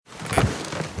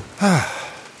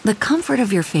The comfort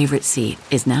of your favorite seat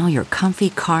is now your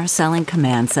comfy car selling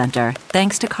command center,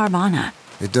 thanks to Carvana.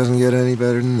 It doesn't get any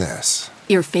better than this.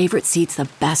 Your favorite seat's the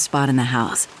best spot in the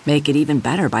house. Make it even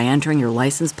better by entering your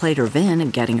license plate or VIN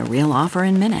and getting a real offer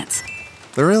in minutes.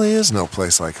 There really is no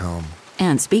place like home.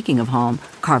 And speaking of home,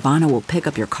 Carvana will pick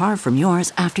up your car from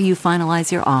yours after you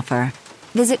finalize your offer.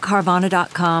 Visit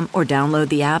Carvana.com or download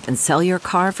the app and sell your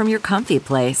car from your comfy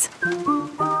place.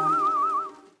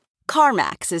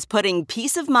 CarMax is putting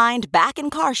peace of mind back in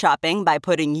car shopping by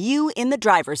putting you in the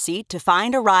driver's seat to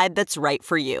find a ride that's right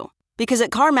for you. Because at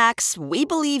CarMax, we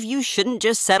believe you shouldn't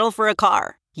just settle for a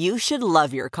car. You should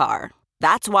love your car.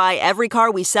 That's why every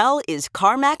car we sell is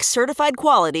CarMax certified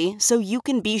quality, so you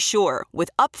can be sure with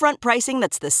upfront pricing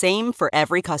that's the same for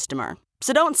every customer.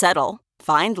 So don't settle.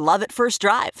 Find love at first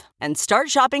drive and start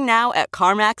shopping now at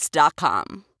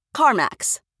CarMax.com.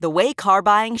 CarMax, the way car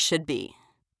buying should be.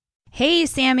 Hey,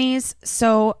 Sammys.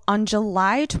 So on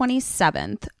July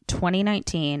 27th,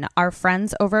 2019, our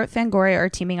friends over at Fangoria are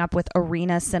teaming up with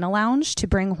Arena Cine Lounge to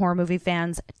bring horror movie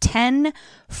fans 10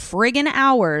 friggin'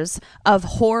 hours of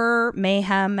horror,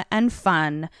 mayhem, and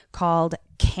fun called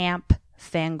Camp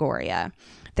Fangoria.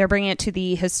 They're bringing it to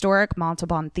the historic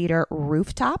Montalban Theater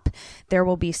rooftop. There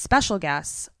will be special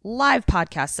guests, live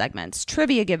podcast segments,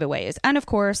 trivia giveaways, and of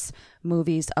course,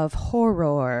 movies of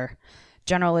horror.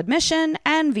 General admission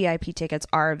and VIP tickets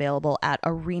are available at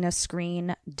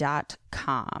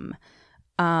arenascreen.com.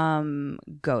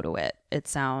 Go to it. It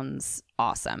sounds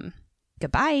awesome.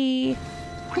 Goodbye.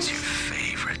 What's your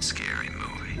favorite scary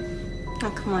movie? Oh,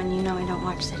 come on. You know I don't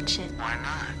watch that shit. Why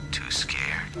not? Too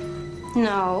scared?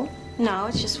 No,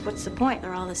 it's just what's the point?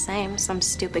 They're all the same. Some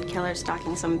stupid killer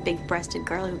stalking some big-breasted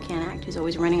girl who can't act, who's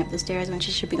always running up the stairs when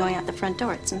she should be going out the front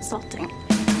door. It's insulting.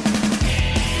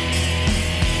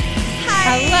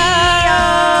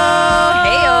 Hello.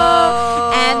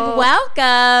 Heyo. And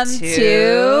welcome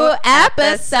to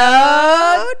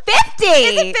episode 50.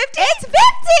 Is it 50? It's 50.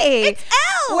 It's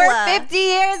L. We're 50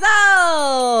 years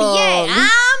old. Yay,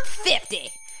 I'm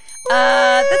 50.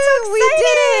 That's so exciting. We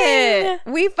did it.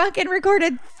 We fucking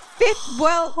recorded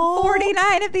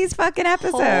 49 of these fucking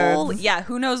episodes. Yeah,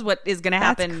 who knows what is going to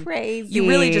happen. That's crazy. You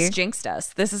really just jinxed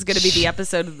us. This is going to be the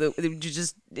episode that we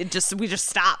just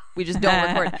stop. We just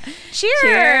don't record.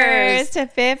 Cheers to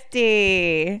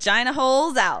 50. Vagina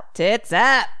holes out. Tits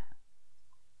up.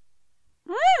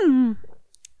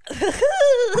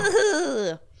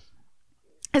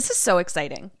 This is so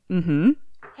exciting. Mm-hmm.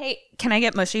 Hey, can I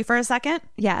get mushy for a second?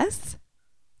 Yes.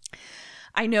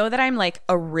 I know that I'm like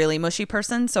a really mushy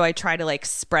person, so I try to like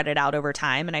spread it out over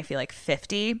time, and I feel like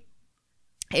 50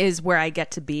 is where I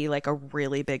get to be like a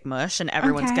really big mush and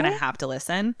everyone's going to have to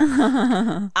listen.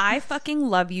 I fucking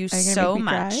love you so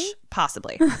much. Cry?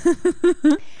 Possibly.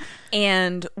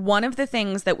 And one of the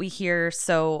things that we hear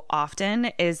so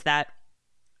often is that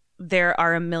there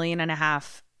are 1.5 million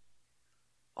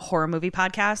horror movie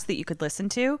podcasts that you could listen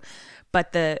to,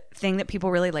 but the thing that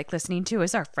people really like listening to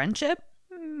is our friendship.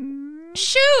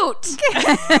 Shoot.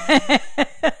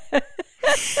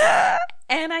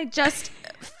 And I just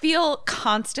feel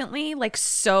constantly like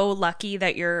so lucky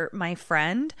that you're my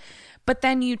friend. But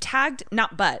then you tagged,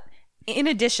 in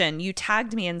addition, you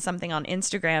tagged me in something on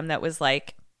Instagram that was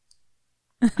like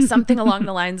something along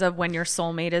the lines of when your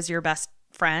soulmate is your best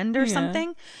friend or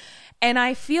something. And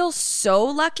I feel so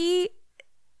lucky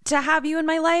to have you in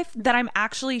my life that I'm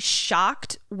actually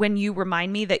shocked when you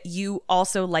remind me that you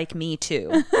also like me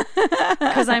too.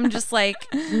 Because I'm just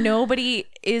like, nobody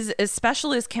is as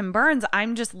special as Kim Burns.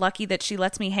 I'm just lucky that she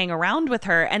lets me hang around with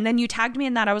her. And then you tagged me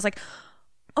in that. I was like,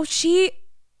 oh, she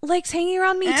likes hanging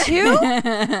around me too?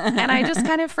 And I just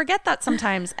kind of forget that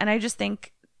sometimes. And I just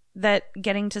think that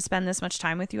getting to spend this much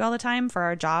time with you all the time for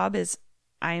our job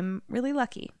I'm really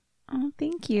lucky. Oh,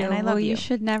 thank you. And I love you. You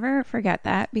should never forget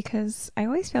that because I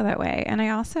always feel that way. And I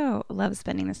also love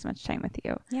spending this much time with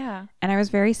you. Yeah. And I was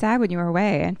very sad when you were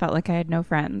away and felt like I had no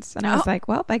friends. And I was like,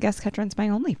 well, I guess Ketrin's my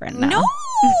only friend now. No!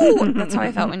 That's how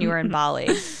I felt when you were in Bali.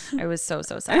 I was so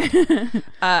sad.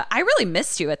 I really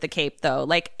missed you at the Cape, though.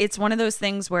 Like, it's one of those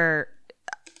things where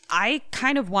I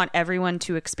kind of want everyone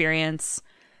to experience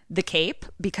the Cape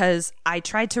because I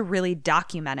tried to really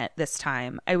document it this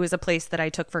time. It was a place that I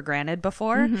took for granted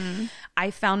before. Mm-hmm. I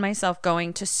found myself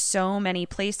going to so many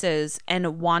places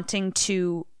and wanting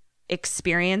to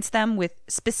experience them with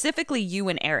specifically you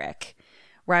and Eric,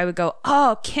 where I would go,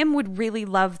 oh, Kim would really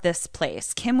love this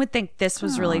place. Kim would think this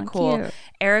was really cool. Cute.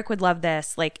 Eric would love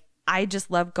this. Like, I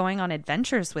just love going on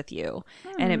adventures with you.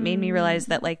 And it made me realize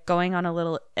that like going on a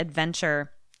little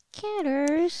adventure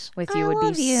Killers. with you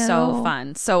would be so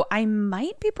fun. So I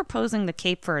might be proposing the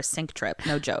Cape for a sync trip.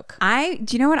 No joke. Do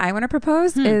you know what I want to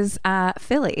propose is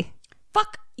Philly.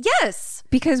 Fuck yes.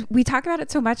 Because we talk about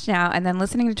it so much now, and then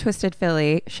listening to Twisted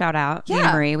Philly, shout out,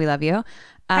 Nina Marie, we love you.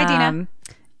 Hi, Dina.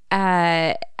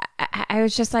 I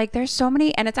was just like, there's so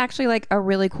many, and it's actually like a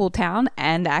really cool town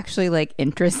and actually like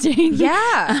interesting. Yeah.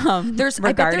 I bet there's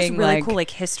really cool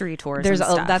like history tours. There's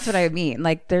and stuff. that's what I mean.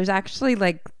 Like, there's actually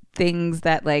like things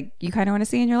that like you kind of want to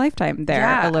see in your lifetime there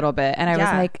a little bit. And I was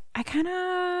like, I kind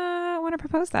of want to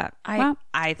propose that.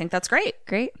 I think that's great.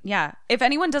 Great. Yeah. If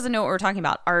anyone doesn't know what we're talking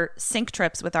about, our sync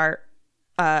trips with our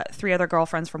 3 other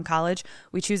girlfriends from college,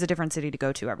 we choose a different city to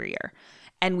go to every year.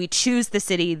 And we choose the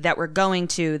city that we're going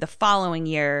to the following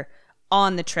year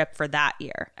on the trip for that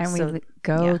year. And we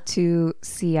go to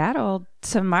Seattle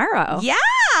tomorrow.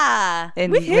 Yeah.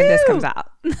 And when this comes out.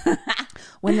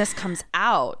 When this comes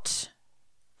out.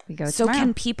 We go So tomorrow.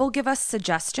 can people give us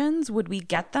suggestions? Would we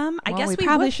get them? I guess we we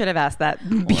probably would. should have asked that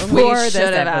before We this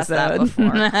should have asked that episode.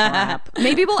 before. Crap.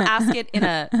 Maybe we'll ask it in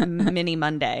a mini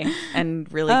Monday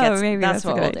and really get. Maybe that's that's a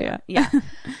what good we'll idea. do.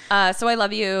 Yeah. So I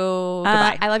love you.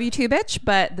 Goodbye. I love you too, bitch,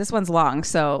 but this one's long,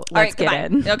 so All let's right, get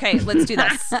goodbye. in. Okay, let's do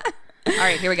this. All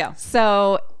right, here we go.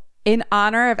 So, in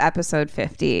honor of episode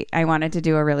 50, I wanted to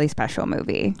do a really special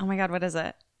movie. Oh my God, what is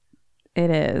it? It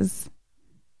is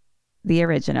the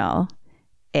original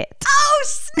It. Oh,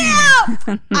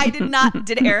 snap! I did not.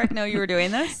 Did Eric know you were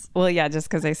doing this? Well, yeah, just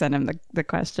because I sent him the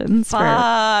questions for Oh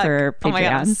Patreon. my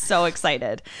God, I'm so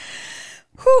excited.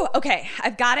 Whew, okay,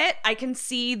 I've got it. I can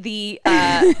see the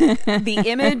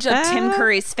image of Tim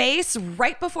Curry's face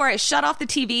right before I shut off the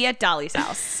TV at Dolly's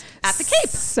house at the Cape.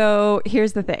 So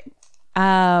here's the thing.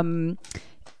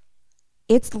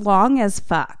 It's long as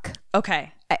fuck.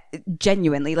 Okay.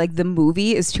 Genuinely, like the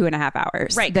movie is 2.5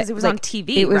 hours, Right, because it was on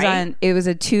TV. It was right? it was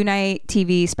a 2-night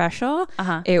TV special.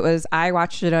 I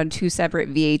watched it on 2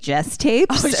 separate VHS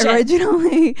tapes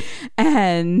originally,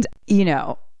 and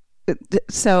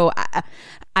so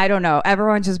I don't know.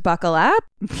 Everyone just buckle up.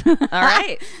 All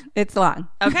right, it's long.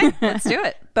 Okay, let's do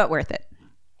it, but worth it.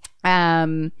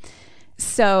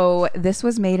 So this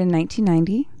was made in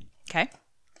 1990. Okay,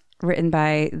 written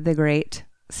by the great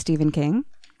Stephen King.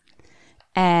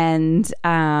 And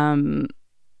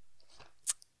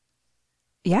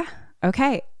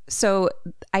okay. So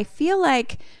I feel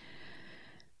like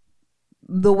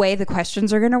the way the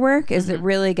questions are going to work is it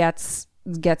really gets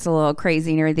a little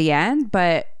crazy near the end,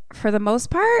 but for the most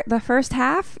part, the first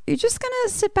half, you're just going to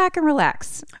sit back and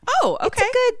relax. Oh, okay.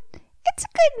 It's a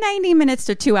good 90 minutes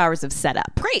to 2 hours of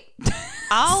setup. Great.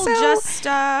 I'll just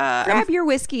grab your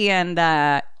whiskey and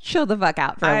chill the fuck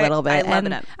out for a little bit. I love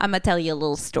it. I'm gonna tell you a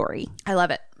little story. I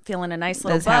love it. Feeling a nice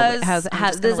little This buzz.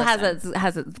 how's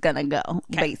it's gonna go,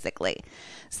 basically.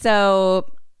 So,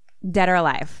 dead or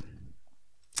alive?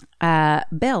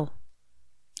 Bill,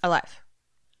 alive.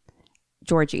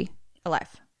 Georgie,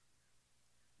 Alive.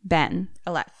 Ben,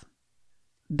 Alive.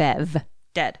 Bev,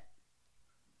 Dead.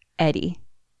 Eddie,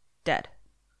 Dead.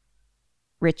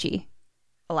 Richie,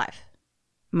 Alive.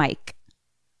 Mike,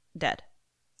 Dead.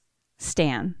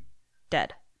 Stan,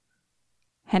 Dead.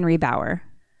 Henry Bauer,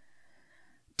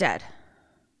 Dead.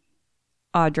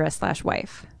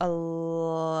 Audra/wife.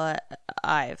 Alive.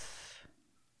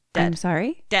 I'm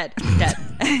sorry? Dead. Dead.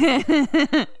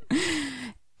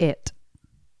 It.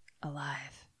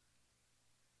 Alive.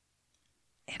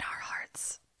 In our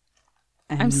hearts.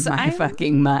 I'm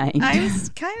fucking mind. I'm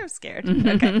kind of scared.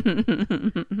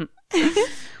 Okay.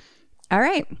 All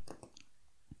right.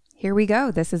 Here we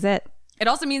go. This is it. It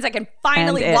also means I can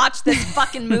finally watch this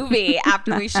fucking movie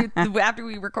after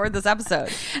we record this episode.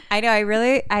 I know.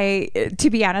 To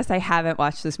be honest, I haven't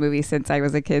watched this movie since I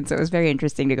was a kid, so it was very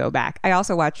interesting to go back. I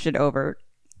also watched it over,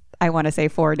 I want to say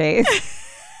 4 days.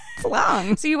 It's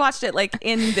long. So you watched it like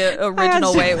in the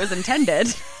original way it was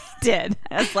intended. Did.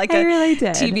 As like I really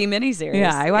did. TV miniseries.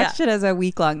 Yeah, I watched it as a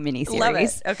week-long miniseries. Love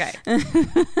it. Okay.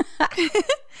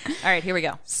 All right, here we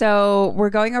go. So we're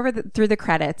going over through the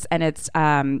credits, and it's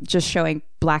just showing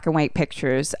black and white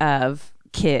pictures of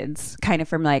kids, kind of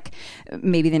from like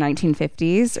maybe the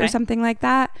 1950s or something like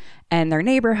that, and their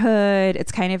neighborhood.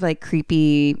 It's kind of like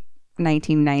creepy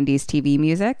 1990s TV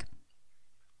music,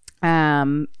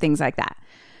 things like that.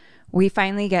 We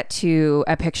finally get to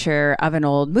a picture of an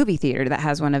old movie theater that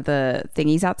has one of the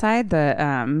thingies outside,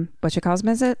 the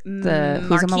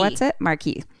the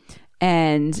marquee.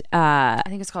 And I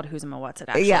think it's called Who's Ma What's It,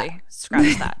 actually. Yeah.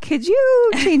 Scratch that. Could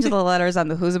you change the letters on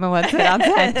the Who's Ma What's It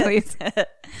outside, please?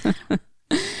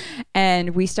 And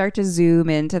we start to zoom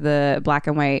into the black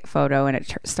and white photo, and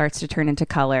it starts to turn into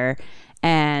color.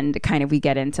 And kind of we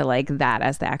get into like that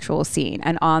as the actual scene.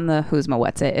 And on the Who's My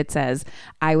What's It, it says,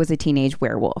 I Was a Teenage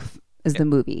Werewolf is the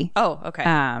movie. Oh, okay.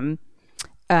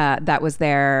 That was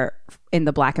there in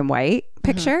the black and white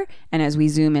picture. And as we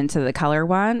zoom into the color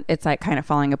one, it's like kind of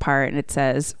falling apart and it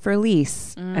says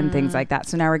Felice and things like that.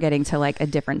 So now we're getting to like a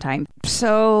different time.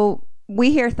 So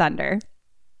we hear thunder.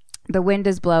 The wind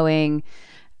is blowing.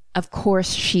 Of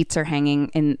course, sheets are hanging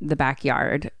in the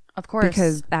backyard. Of course.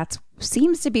 Because that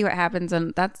seems to be what happens.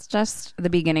 And that's just the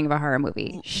beginning of a horror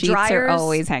movie. Sheets Dryers are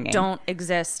always hanging. Don't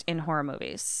exist in horror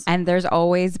movies. And there's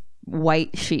always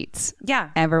white sheets. Yeah.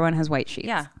 Everyone has white sheets.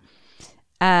 Yeah.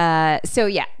 So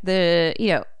yeah,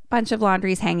 the bunch of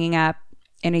laundry's hanging up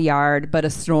in a yard, but a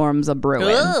storm's a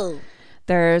brewing. Ugh.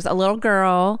 There's a little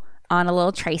girl on a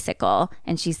little tricycle,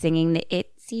 and she's singing the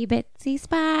Itsy Bitsy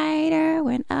Spider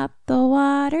went up the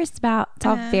water spout. It's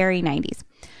all very 90s.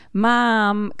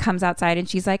 Mom comes outside and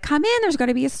she's like, "Come in, there's going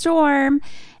to be a storm."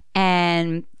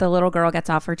 And the little girl gets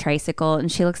off her tricycle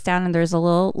and she looks down and there's a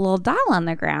little doll on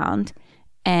the ground.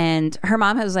 And her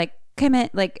mom has like come in,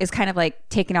 like is kind of like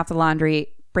taking off the laundry,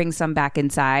 brings some back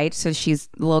inside. So the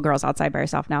little girl's outside by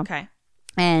herself now. Okay.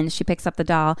 And she picks up the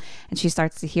doll and she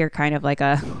starts to hear kind of like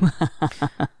a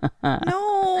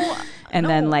No. and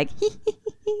then like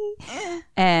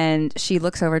and she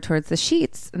looks over towards the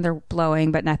sheets and they're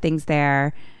blowing, but nothing's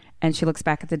there. And she looks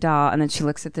back at the doll and then she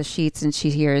looks at the sheets and she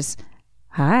hears,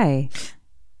 "Hi."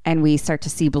 And we start to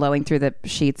see blowing through the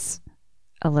sheets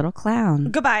a little clown.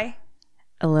 Goodbye.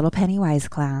 A little Pennywise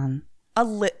clown. A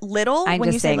little? I'm when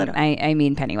just you say saying, little. I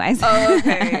mean Pennywise. Oh,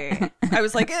 okay. I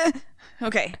was like,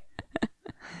 okay.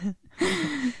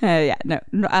 Yeah, no.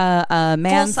 A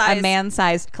Full-size-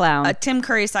 man-sized clown. A Tim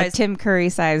Curry sized Tim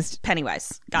Curry-sized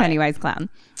Pennywise. Got Pennywise clown.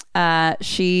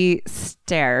 She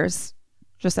stares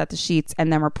just at the sheets,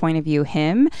 and then we're point of view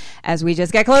him as we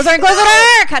just get closer and closer.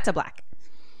 Cut to black.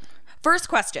 First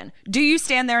question. Do you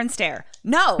stand there and stare?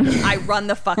 No. I run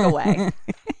the fuck away.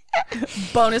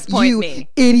 Bonus point You me.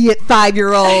 idiot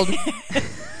 5-year-old.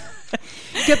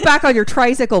 Get back on your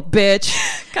tricycle, bitch.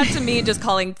 Cut to me just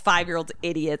calling 5-year-olds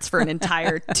idiots for an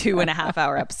entire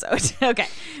 2.5-hour episode. Okay.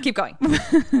 Keep going.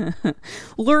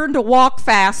 Learn to walk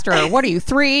faster. What are you,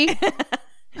 3?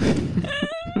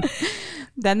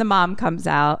 Then the mom comes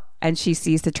out and she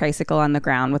sees the tricycle on the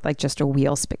ground with like just a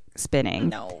wheel spinning.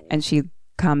 No. And she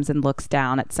comes and looks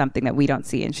down at something that we don't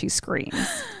see and she screams.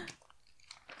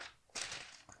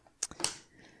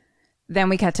 Then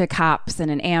we cut to cops in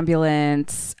an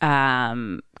ambulance,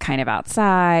 kind of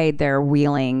outside. They're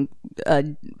wheeling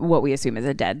what we assume is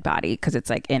a dead body because it's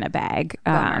like in a bag,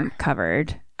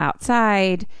 covered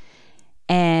outside.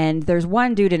 And there's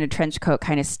one dude in a trench coat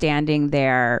kind of standing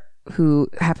there who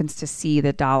happens to see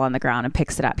the doll on the ground and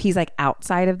picks it up. He's like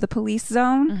outside of the police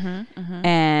zone.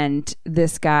 And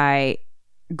this guy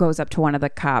goes up to one of the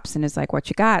cops and is like, "What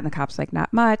you got?" And the cop's like,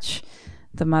 "Not much.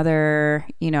 The mother,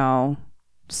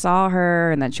 saw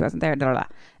her and then she wasn't there." Blah, blah,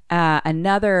 blah.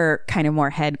 Another kind of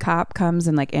more head cop comes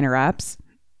and like interrupts.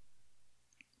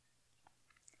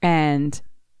 And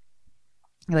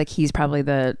like he's probably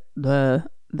the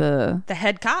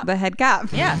head cop. The head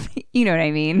cop. Yeah. You know what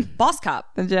I mean? Boss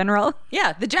cop. The general.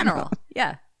 Yeah, the general.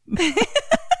 Yeah.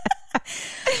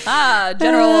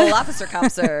 General Officer Cop,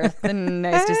 sir.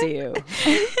 Nice to see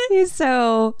you.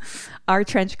 So our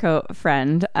trench coat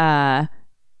friend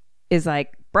is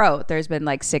like, "Bro, there's been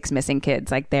like 6 missing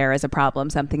kids. Like there is a problem.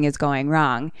 Something is going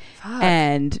wrong." Fuck.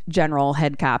 And General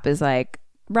Head Cop is like,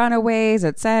 "Runaways,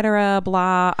 etc.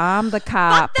 Blah. I'm the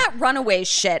cop." Fuck that runaways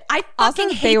shit. I fucking Also,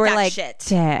 hate they were that like shit.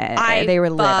 dead. They were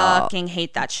little. fucking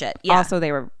hate that shit. Yeah. Also,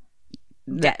 they were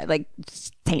like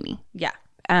tiny. Yeah.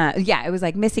 Yeah, it was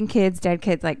like missing kids, dead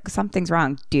kids, like something's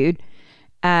wrong, dude.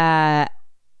 And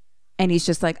he's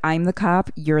just like, "I'm the cop,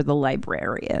 you're the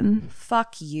librarian."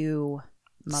 Fuck you,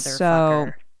 motherfucker.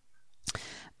 So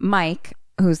Mike,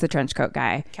 who's the trench coat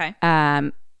guy,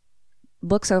 Okay.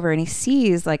 looks over and he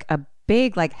sees like a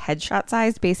big, like headshot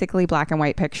sized, basically black and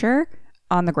white picture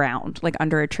on the ground, like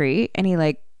under a tree. And he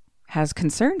like has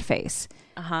concerned face.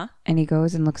 Uh-huh. And he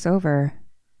goes and looks over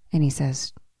and he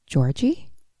says,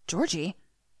 "Georgie?" Georgie?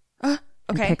 And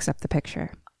Okay. picks up the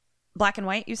picture. Black and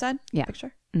white, you said? Yeah.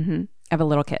 Picture? Mm-hmm. Of a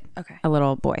little kid. Okay. A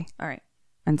little boy. All right.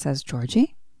 And says,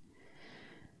 "Georgie?"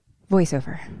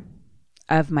 Voiceover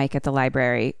of Mike at the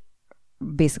library,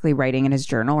 basically writing in his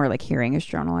journal or like hearing his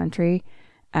journal entry,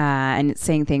 and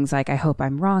saying things like, "I hope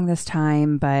I'm wrong this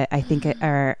time, but I think it,"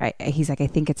 or he's like, "I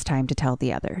think it's time to tell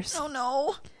the others." Oh,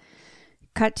 no.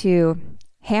 Cut to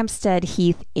Hampstead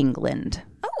Heath, England.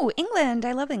 Oh, England.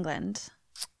 I love England.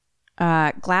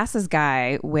 Glasses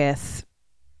guy with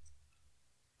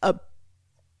a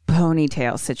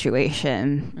ponytail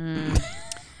situation.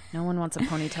 No one wants a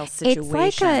ponytail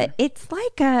situation. It's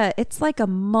like a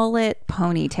mullet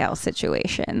ponytail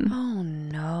situation. Oh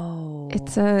no.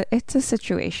 It's a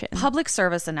situation. Public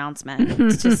service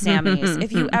announcement to Sammy's.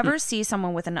 If you ever see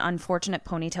someone with an unfortunate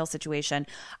ponytail situation,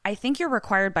 I think you're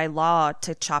required by law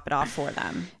to chop it off for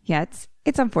them. Yeah,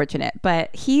 it's unfortunate,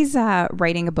 but he's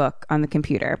writing a book on the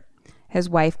computer. His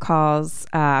wife calls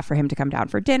for him to come down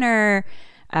for dinner.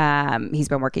 He's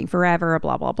been working forever,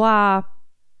 blah, blah, blah.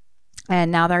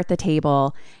 And now they're at the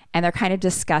table and they're kind of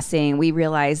discussing. We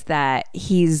realize that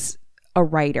he's a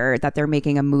writer, that they're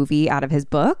making a movie out of his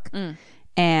book.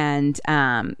 And,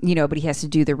 but he has to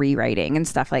do the rewriting and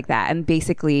stuff like that. And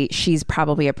basically, she's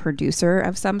probably a producer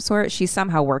of some sort. She's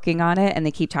somehow working on it. And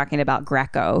they keep talking about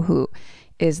Greco, who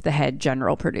is the head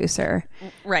general producer.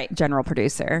 Right. General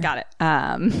producer. Got it.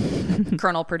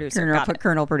 Colonel producer.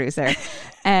 Colonel producer.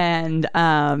 And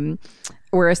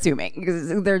we're assuming,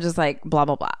 because they're just like blah,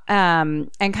 blah, blah.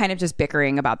 And kind of just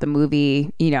bickering about the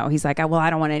movie. He's like, well, I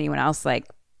don't want anyone else like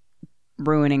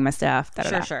ruining my stuff.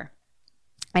 Sure.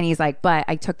 And he's like, but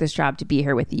I took this job to be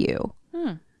here with you.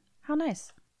 How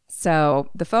nice. So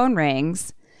the phone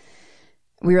rings.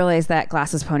 We realize that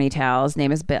Glasses Ponytail, his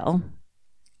name is Bill.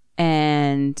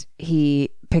 And he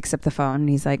picks up the phone and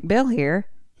he's like, Bill here.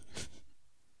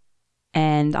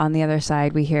 And on the other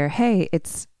side, we hear, hey,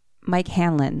 it's Mike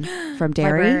Hanlon from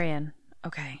Derry. Librarian.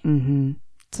 Okay. Mm-hmm.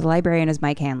 So the librarian is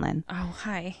Mike Hanlon. Oh,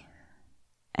 hi.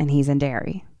 And he's in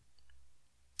Derry.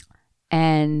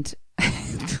 And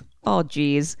oh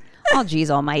geez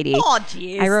almighty. Oh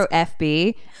geez. I wrote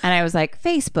FB and I was like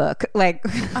Facebook, like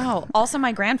oh, also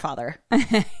my grandfather.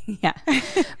 Yeah.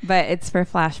 But it's for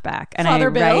flashback. And Father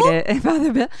Bill?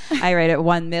 Father Bill. I write it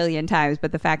 1 million times,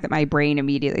 but the fact that my brain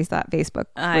immediately thought Facebook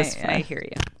was I hear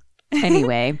you.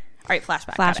 Anyway. All right,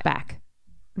 flashback. Flashback.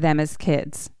 Them as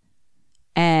kids.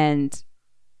 And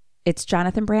it's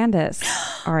Jonathan Brandis.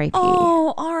 R.I.P.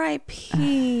 Oh,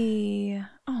 R.I.P.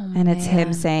 Oh, and it's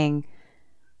him saying,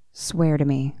 swear to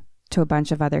me, to a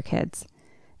bunch of other kids.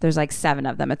 There's like 7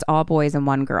 of them. It's all boys and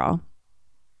 1 girl.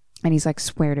 And he's like,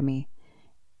 swear to me,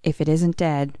 if it isn't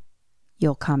dead,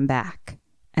 you'll come back.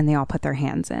 And they all put their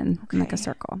hands in like a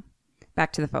circle.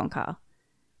 Back to the phone call.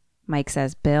 Mike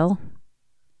says, Bill,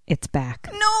 it's back.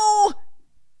 No!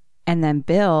 And then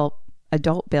Bill,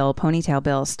 adult Bill, ponytail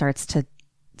Bill, starts to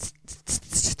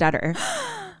stutter.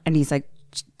 And he's like,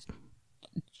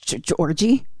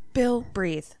 Georgie? Bill,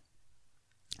 breathe.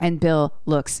 And Bill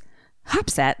looks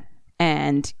upset.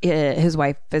 And his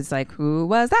wife is like, who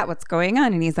was that? What's going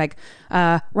on? And he's like,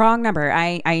 wrong number.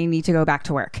 I need to go back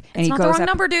to work. And it's he not goes the wrong up,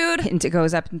 number, dude. And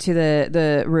goes up into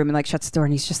the room and like shuts the door.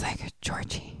 And he's just like,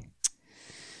 Georgie.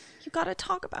 You got to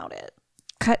talk about it.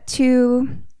 Cut to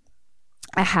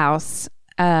a house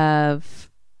of...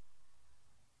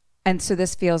 And so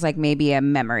this feels like maybe a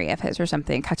memory of his or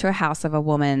something. Cut to a house of a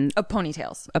woman. Of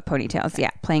ponytails. Of ponytails, okay. Yeah.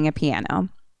 Playing a piano.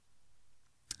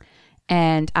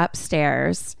 And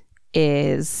upstairs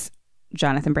is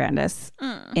Jonathan Brandis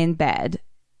in bed.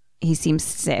 He seems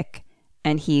sick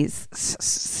and he's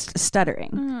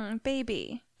stuttering.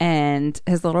 Baby. And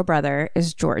his little brother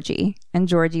is Georgie. And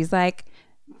Georgie's like,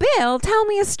 Bill, tell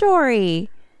me a story.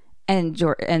 And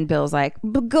Bill's like,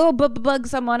 go bug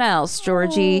someone else,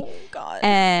 Georgie. Oh, God.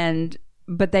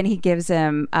 But then he gives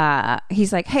him,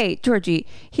 he's like, hey, Georgie,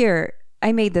 here,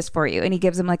 I made this for you. And he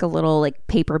gives him like a little like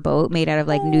paper boat made out of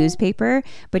like newspaper.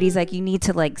 But he's like, you need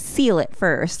to like seal it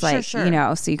first, like,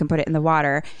 sure. So you can put it in the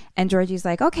water. And Georgie's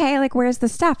like, okay, like, where's the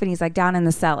stuff? And he's like, down in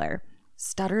the cellar.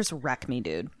 Stutters wreck me,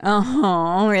 dude.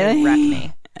 Oh, really? They wreck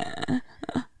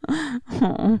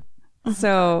me.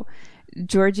 So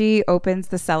Georgie opens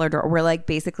the cellar door. We're like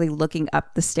basically looking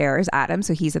up the stairs at him.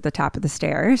 So he's at the top of the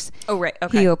stairs. Oh, right.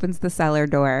 Okay. He opens the cellar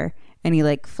door and he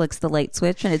like flicks the light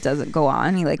switch and it doesn't go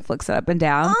on. He like flicks it up and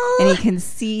down and he can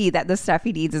see that the stuff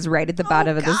he needs is right at the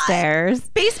bottom of the stairs.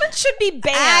 Basement should be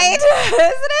banned. Isn't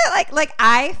it? Like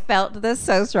I felt this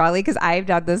so strongly because I've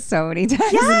done this so many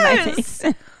times. Yes. In my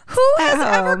basement. Who has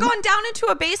ever gone down into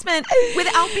a basement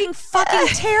without being fucking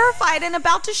terrified and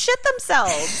about to shit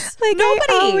themselves? Like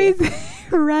nobody. I always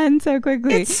run so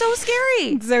quickly. It's so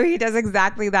scary. So he does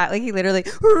exactly that. Like he literally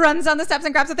runs down the steps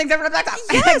and grabs the things and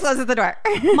closes the door.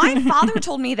 My father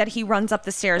told me that he runs up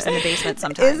the stairs in the basement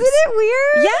sometimes. Isn't it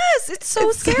weird? Yes, it's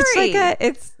so scary.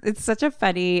 It's such a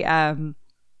funny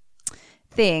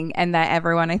thing, and that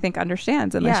everyone I think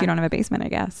understands unless you don't have a basement, I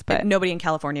guess. But nobody in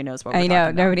California knows what we're talking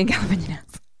about. Nobody in California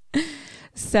knows.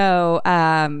 So,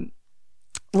 young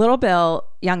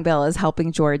Bill is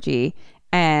helping Georgie,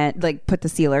 and like put the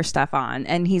sealer stuff on,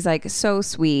 and he's like so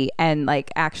sweet, and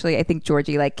like actually I think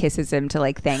Georgie like kisses him to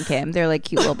like thank him. They're like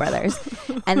cute little brothers.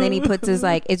 And then he puts his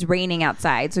like, it's raining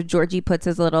outside, so Georgie puts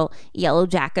his little yellow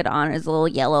jacket on, his little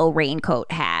yellow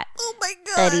raincoat hat. Oh my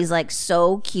God. And he's like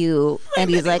so cute, and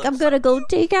he's like, I'm gonna go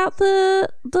take out the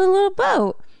little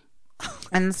boat.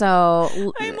 And so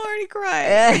I'm already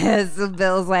crying. So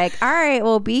Bill's like, all right,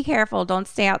 well, be careful, don't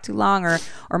stay out too long,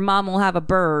 or mom will have a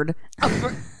bird.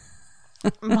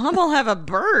 Mom will have a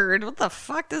bird? What the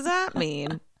fuck does that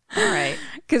mean? All right.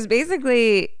 Because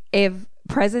basically, if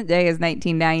present day is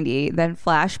 1990, then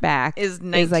flashback is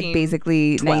like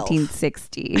basically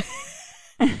 1912.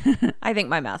 1960. I think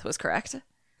my math was correct. It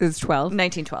was 12?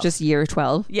 1912. Just year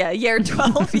 12? Yeah, year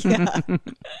 12. Yeah.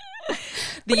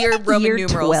 The year Roman year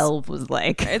numerals. 12 was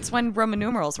like. It's when Roman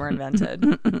numerals were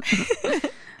invented.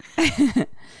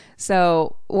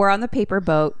 So we're on the paper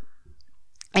boat,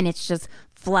 and it's just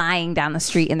flying down the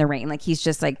street in the rain. Like he's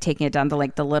just like taking it down to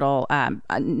like the little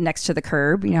next to the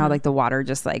curb, you know how like the water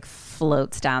just like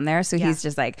floats down there. So he's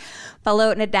just like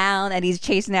floating it down, and he's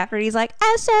chasing after it. He's like,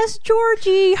 SS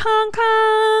Georgie, Hong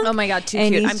Kong. Oh my God, too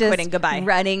and cute. he's I'm just quitting. Goodbye.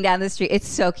 Running down the street. It's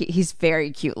so cute. He's very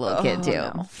cute little kid too.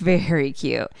 No. Very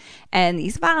cute. And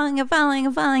he's following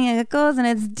and it goes, and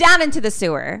it's down into the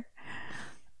sewer.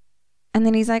 And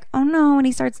then he's like, oh no. And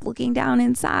he starts looking down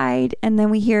inside. And then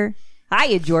we hear,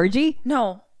 hiya, Georgie.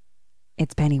 No.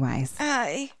 It's Pennywise.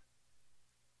 Hi.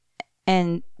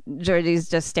 And Georgie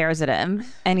just stares at him.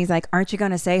 And he's like, aren't you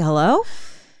going to say hello?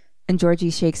 And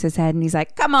Georgie shakes his head, and he's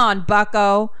like, come on,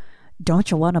 bucko.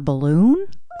 Don't you want a balloon?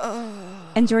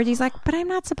 And Georgie's like, but I'm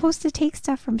not supposed to take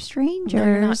stuff from strangers. No,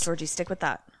 you're not, Georgie. Stick with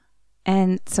that.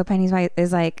 And so Pennywise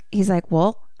is like, he's like,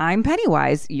 well, I'm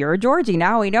Pennywise. You're Georgie.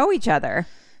 Now we know each other.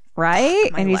 Right?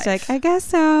 And he's like, I guess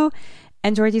so.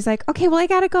 And Georgie's like, okay, well, I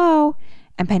gotta go.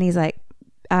 And Pennywise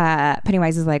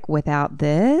is like, without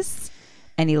this?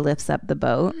 And he lifts up the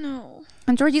boat. No.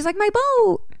 And Georgie's like, my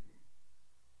boat.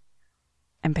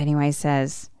 And Pennywise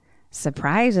says,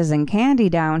 surprises and candy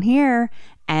down here,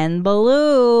 and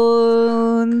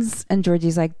balloons. And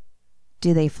Georgie's like,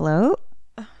 do they float?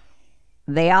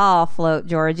 They all float,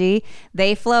 Georgie.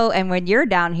 They float, and when you're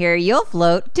down here, you'll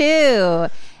float too.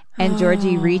 And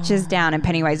Georgie reaches down, and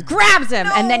Pennywise grabs him,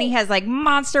 and then he has like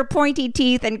monster pointy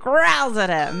teeth and growls at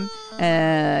him.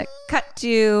 Cut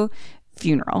to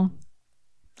funeral.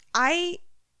 May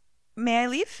I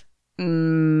leave?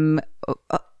 I'm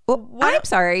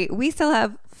sorry. We still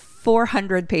have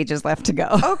 400 pages left to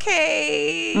go.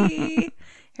 Okay.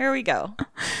 Here we go.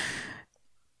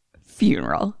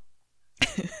 Funeral.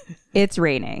 It's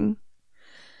raining.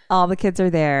 All the kids are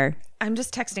there. I'm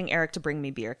just texting Eric to bring me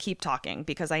beer. Keep talking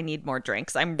because I need more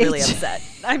drinks. I'm really upset.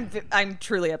 I'm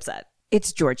truly upset.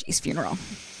 It's Georgie's funeral.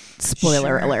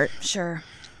 Spoiler alert. Sure.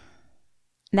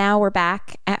 Now we're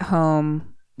back at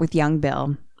home with young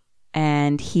Bill,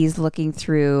 and he's looking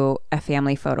through a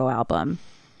family photo album,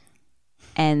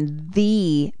 and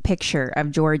the picture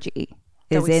of Georgie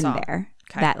is in there.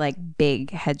 Okay. That like big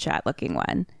headshot looking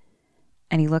one.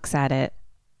 And he looks at it,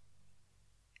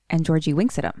 and Georgie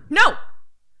winks at him. No!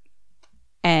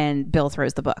 And Bill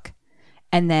throws the book.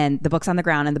 And then the book's on the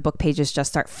ground, and the book pages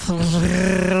just start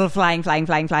flying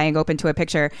open to a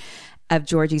picture of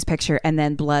Georgie's picture. And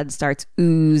then blood starts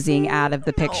oozing out of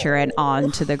the picture and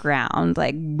onto the ground.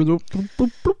 Like, bloop, bloop,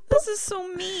 bloop, bloop. This is so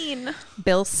mean.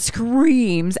 Bill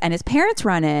screams, and his parents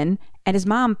run in, and his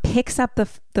mom picks up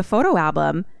the photo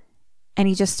album, and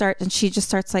she just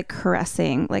starts like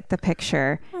caressing like the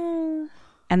picture.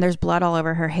 And there's blood all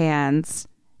over her hands.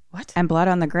 What? And blood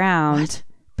on the ground. What?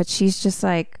 But she's just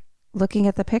like looking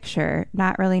at the picture,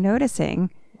 not really noticing.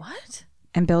 What?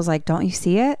 And Bill's like, don't you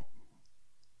see it?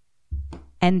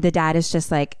 And the dad is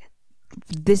just like,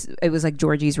 it was like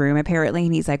Georgie's room apparently.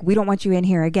 And he's like, we don't want you in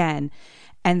here again.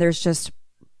 And there's just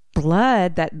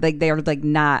blood that like they're like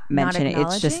not mentioning.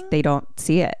 It's just, they don't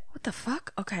see it. What the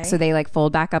fuck? Okay. So they like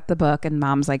fold back up the book, and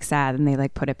mom's like sad, and they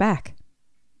like put it back.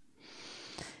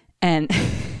 And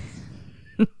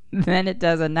then it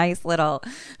does a nice little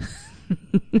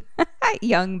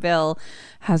young Bill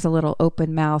has a little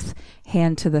open mouth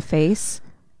hand to the face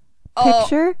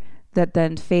picture that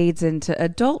then fades into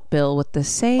adult Bill with the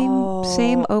same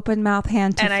open mouth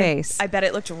hand to face. I bet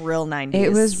it looked real 90s.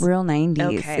 It was real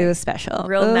 90s. Okay. It was special.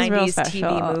 Real 90s real special.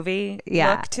 TV movie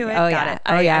look to it. Oh, Got yeah. it.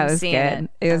 Oh, yeah. I'm It was seeing good.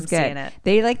 It was good. It.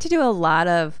 They like to do a lot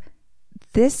of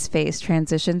this face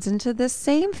transitions into the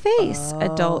same face,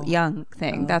 adult young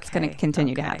thing. Okay. That's going to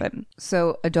continue to happen.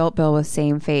 So adult Bill with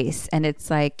same face, and it's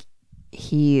like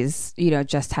he's,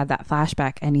 just had that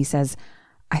flashback, and he says,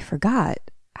 I forgot.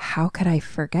 How could I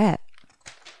forget?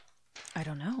 I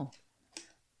don't know.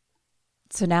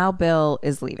 So now Bill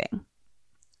is leaving.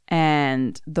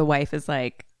 And the wife is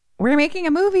like, we're making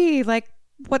a movie. Like,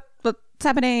 what's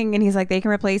happening? And he's like, they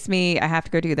can replace me. I have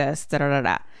to go do this. Da, da, da,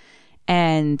 da.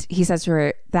 And he says to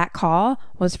her, that call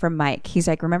was from Mike. He's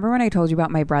like, remember when I told you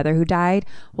about my brother who died?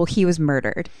 Well, he was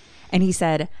murdered. And he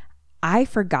said, I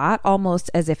forgot almost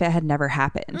as if it had never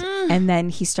happened. And then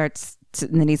he starts,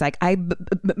 and then he's like, I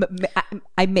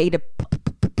made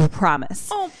a promise.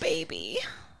 Oh, baby.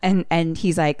 And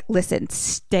he's like, listen,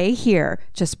 stay here.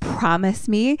 Just promise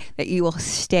me that you will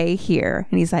stay here.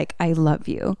 And he's like, I love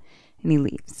you. And he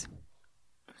leaves.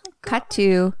 Cut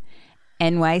to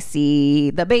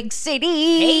NYC, the big city.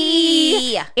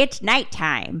 Hey! It's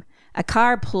nighttime. A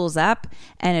car pulls up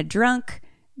and a drunk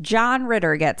John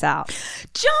Ritter gets out.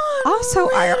 John Also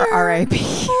Ritter. R.I.P.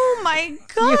 Oh my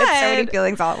God. You had so many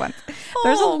feelings all at once.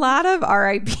 There's a lot of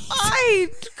R.I.P.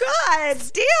 God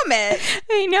damn it.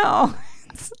 I know.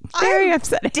 It's very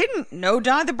upsetting. Didn't know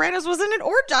Jonathan Brandis was in it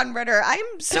or John Ritter.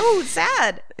 I'm so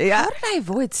sad. Yeah. How did I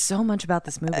avoid so much about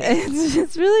this movie?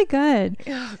 It's really good.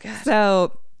 Oh, God.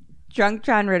 So drunk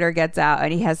John Ritter gets out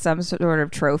and he has some sort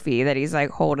of trophy that he's like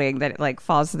holding that like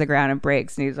falls to the ground and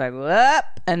breaks. And he's like, whoop.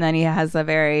 And then he has a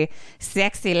very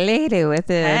sexy lady with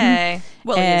him. Hey.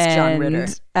 Well, it's John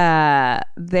Ritter.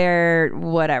 They're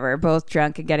whatever, both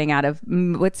drunk and getting out of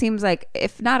what seems like,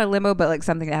 if not a limo, but like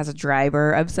something that has a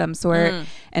driver of some sort.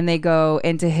 And they go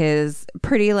into his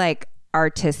pretty like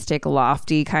artistic,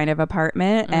 lofty kind of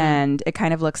apartment. And it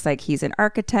kind of looks like he's an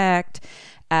architect.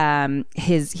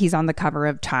 He's on the cover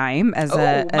of Time as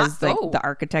the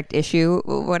architect issue,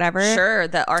 whatever. Sure,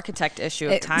 the architect issue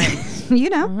of Time. You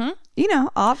know,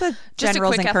 all the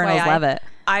generals and colonels love it.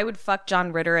 I would fuck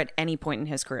John Ritter at any point in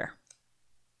his career.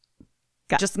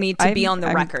 Just need to be on the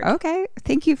record. Okay,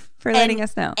 thank you for letting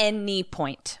us know. Any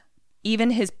point,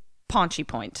 even his paunchy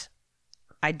point,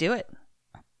 I'd do it.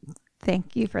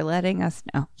 Thank you for letting us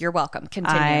know. You're welcome.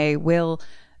 Continue. I will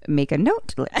make a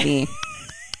note. Let me.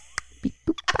 Beep,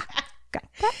 boop, got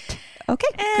that. Okay,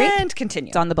 great. And continue.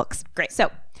 It's on the books. Great.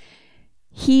 So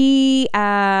his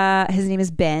name is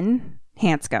Ben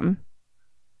Hanscom.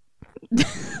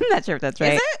 I'm not sure if that's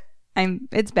right. Is it?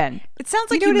 It's Ben. It sounds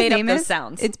like you know what made his up name those is?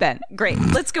 sounds. It's Ben. Great.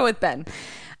 Let's go with Ben.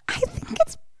 I think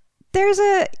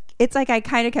it's like I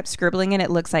kind of kept scribbling and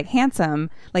it looks like handsome,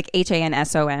 like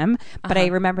HANSOM, but I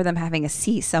remember them having a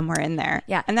C somewhere in there.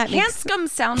 Yeah. And that Hanscom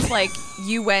sounds like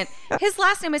you went, his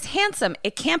last name is Handsome.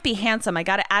 It can't be Handsome. I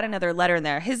got to add another letter in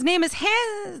there. His name is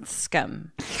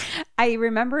Hanscom. I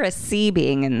remember a C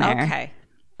being in there. Okay.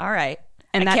 All right.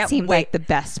 And I that can't seemed wait. like the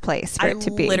best place for it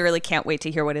to be. I literally can't wait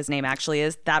to hear what his name actually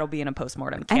is. That'll be in a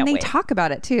postmortem. Can't and they wait. talk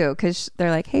about it too, because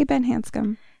they're like, hey, Ben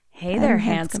Hanscom. Hey there,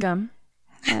 Hanscom.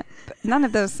 But none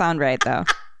of those sound right, though.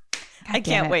 I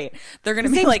can't wait. They're going to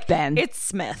His be name's like, Ben. It's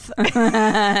Smith. No,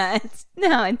 it's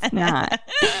not.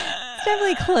 It's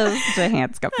definitely close to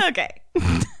Hanscom. Okay.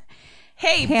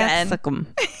 Hey, Ben. Hanscom.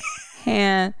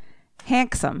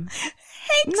 Hanksome. Hanksome.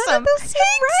 None of those seem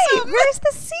right. Where's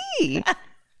the C?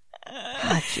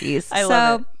 Oh, jeez. I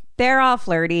love it. They're all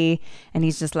flirty, and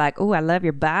he's just like, "Oh, I love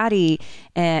your body,"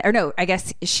 or no, I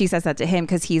guess she says that to him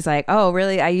because he's like, "Oh,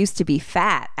 really? I used to be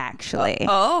fat, actually."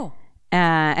 Oh.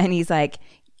 And he's like,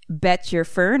 "Bet your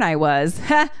fern I was."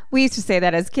 We used to say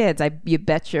that as kids. You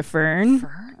bet your fern.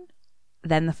 Fern?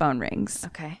 Then the phone rings.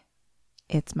 Okay.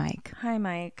 It's Mike. Hi,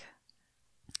 Mike.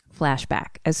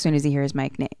 Flashback. As soon as he hears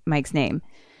Mike's name,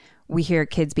 we hear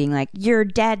kids being like, "You're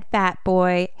dead, fat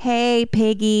boy. Hey,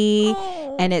 piggy."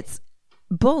 Oh. And it's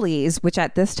bullies, which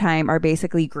at this time are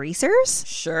basically greasers.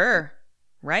 Sure.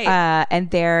 Right. And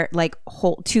they're like,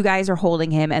 two guys are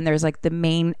holding him, and there's like the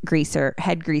main greaser,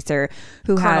 head greaser,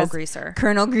 who Colonel has Greaser.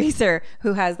 Colonel Greaser,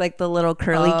 who has like the little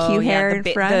curly Q hair in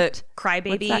front. The crybaby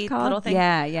What's that called? little thing.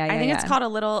 Yeah. I think it's called a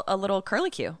little curly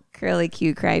Q. Curly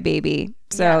Q crybaby.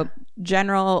 So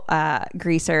General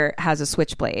Greaser has a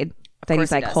switchblade that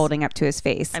he's like holding up to his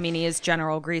face. I mean, he is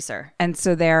General Greaser. And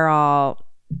so they're all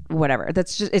whatever.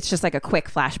 It's just like a quick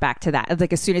flashback to that.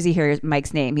 Like as soon as he hears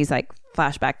Mike's name, he's like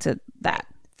flashback to that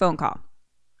phone call.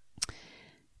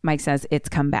 Mike says, "It's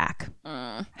come back.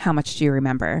 How much do you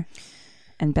remember?"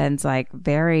 And Ben's like,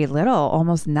 "Very little,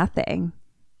 almost nothing."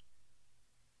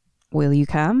 "Will you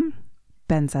come?"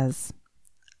 Ben says,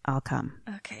 "I'll come."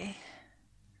 Okay.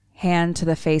 Hand to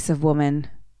the face of woman,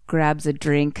 grabs a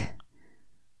drink.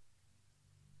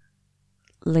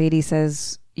 Lady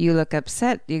says, "You look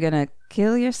upset. You gonna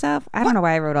kill yourself?" I don't know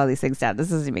why I wrote all these things down. This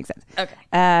doesn't even make sense. Okay.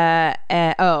 And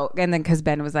then because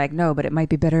Ben was like, "No, but it might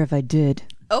be better if I did."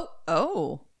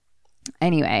 Oh.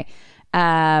 Anyway,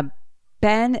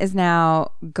 Ben is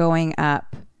now going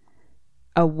up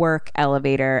a work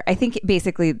elevator. I think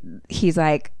basically he's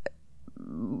like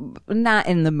not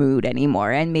in the mood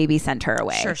anymore and maybe sent her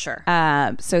away. Sure.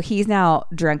 So he's now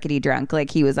drunkety drunk.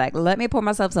 Like he was like, let me pour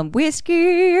myself some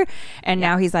whiskey. And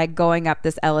now he's like going up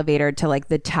this elevator to like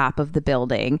the top of the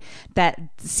building that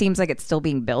seems like it's still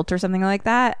being built or something like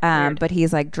that. But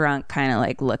he's like drunk, kind of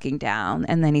like looking down.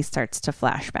 And then he starts to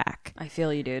flashback I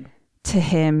feel you, dude. to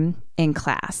him in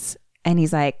class. And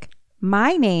he's like,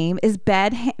 my name is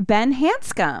Ben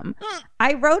Hanscom.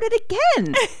 I wrote it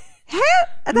again.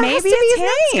 That Maybe has to be it's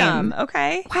his name. Hanscom.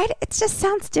 Okay. Why? It just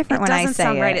sounds different It when I doesn't say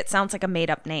sound it. right. It sounds like a made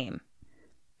up name.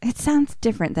 It sounds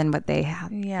different than what they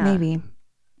have. Yeah. Maybe.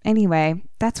 Anyway,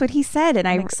 that's what he said. And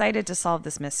I'm excited to solve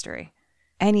this mystery.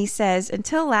 And he says,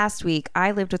 until last week,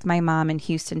 I lived with my mom in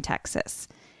Houston, Texas.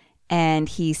 And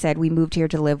he said, we moved here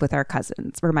to live with our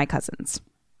cousins, or my cousins.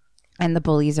 And the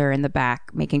bullies are in the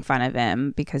back making fun of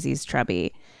him because he's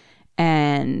chubby.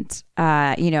 And,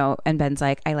 and Ben's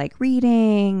like, I like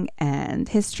reading and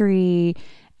history.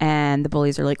 And the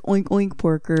bullies are like, oink, oink,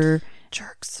 porker.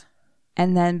 Jerks.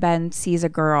 And then Ben sees a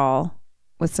girl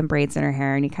with some braids in her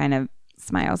hair and he kind of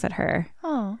smiles at her.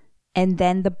 Oh. And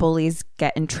then the bullies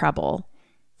get in trouble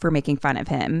for making fun of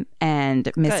him.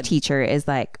 And Miss Good. Teacher is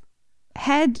like,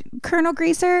 head Colonel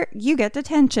Greaser, you get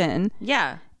detention.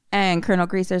 Yeah. And Colonel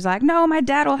Greaser's like, no, my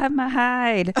dad will have my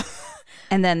hide.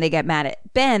 And then they get mad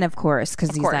at Ben, of course,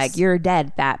 because he's like, you're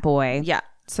dead, fat boy. Yeah.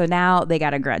 So now they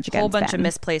got a grudge against Whole bunch Ben. of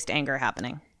misplaced anger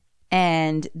happening.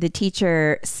 And the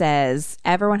teacher says,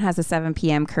 everyone has a 7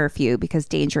 p.m. curfew because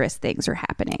dangerous things are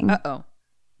happening. Uh-oh.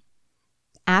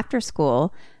 After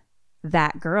school,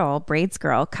 that girl, Braids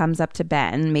girl, comes up to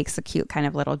Ben, makes a cute kind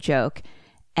of little joke.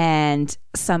 And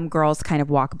some girls kind of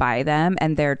walk by them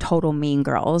and they're total mean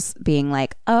girls being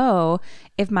like, oh,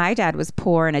 if my dad was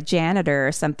poor and a janitor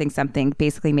or something,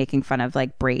 basically making fun of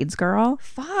like Braids girl.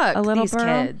 Fuck a little these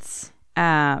girl. kids.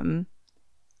 And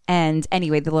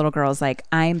anyway, the little girl's like,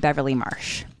 I'm Beverly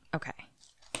Marsh. Okay.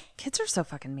 Kids are so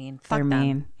fucking mean. Fuck They're them.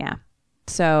 mean. Yeah.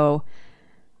 So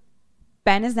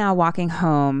Ben is now walking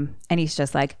home and he's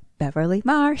just like, Beverly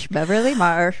Marsh, Beverly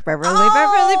Marsh, Beverly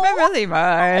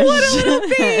Marsh. What a little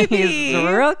baby. He's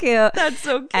real cute. That's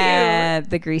so cute. And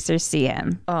the greasers see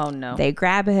him. Oh, no. They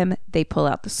grab him. They pull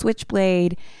out the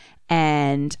switchblade.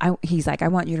 And he's like, I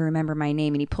want you to remember my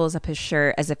name. And he pulls up his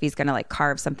shirt as if he's going to like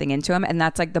carve something into him. And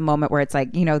that's like the moment where it's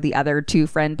like, the other two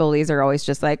friend bullies are always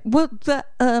just like, what the,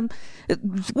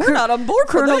 We're not on board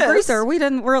for Colonel this. Greaser, we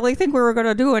didn't really think we were going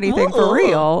to do anything for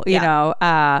real, you know?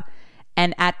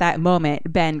 And at that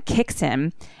moment, Ben kicks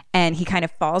him and he kind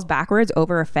of falls backwards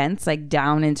over a fence, like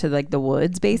down into like the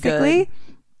woods, basically.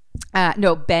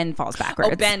 No, Ben falls backwards.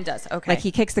 Oh, Ben does. Okay. Like he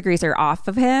kicks the greaser off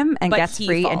of him and But gets he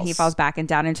free and he falls back and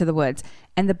down into the woods.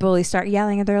 And the bullies start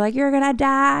yelling and they're like, you're going to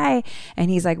die.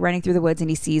 And he's like running through the woods and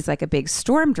he sees like a big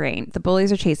storm drain. The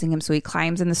bullies are chasing him. So he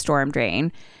climbs in the storm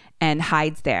drain and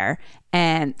hides there.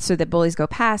 And so the bullies go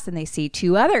past and they see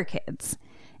two other kids.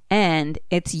 And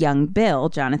it's young Bill,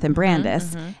 Jonathan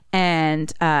Brandis,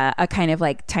 and a kind of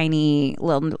like tiny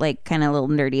little, like kind of little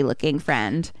nerdy looking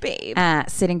friend, Babe,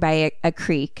 sitting by a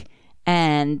creek.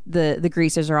 And the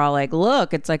greasers are all like,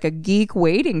 look, it's like a geek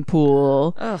wading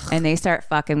pool. Ugh. And they start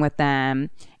fucking with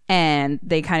them. And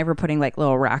they kind of were putting like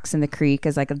little rocks in the creek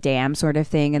as like a dam sort of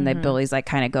thing. And the bullies like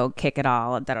kind of go kick it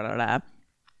all. And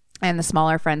And the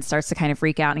smaller friend starts to kind of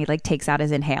freak out and he like takes out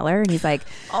his inhaler and he's like,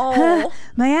 oh,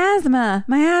 my asthma.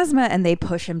 And they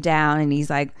push him down and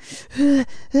he's like,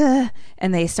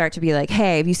 and they start to be like,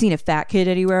 hey, have you seen a fat kid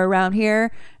anywhere around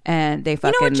here? And they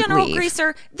fucking You know what, General leave.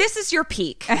 Greaser? This is your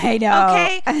peak. I know.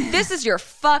 Okay? This is your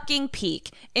fucking peak.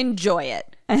 Enjoy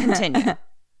it. Continue.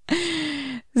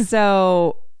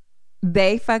 So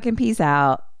they fucking peace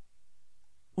out.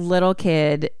 Little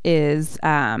kid is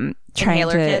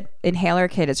Inhaler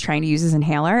kid is trying to use his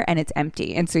inhaler and it's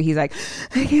empty. And so he's like,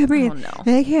 I can't breathe. Oh,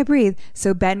 no. I can't breathe.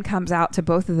 So Ben comes out to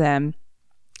both of them.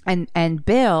 And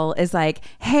Bill is like,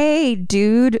 hey,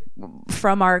 dude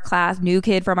from our class, new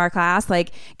kid from our class,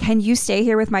 like, can you stay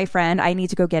here with my friend? I need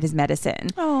to go get his medicine.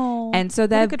 Oh, and so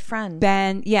that what a good friend.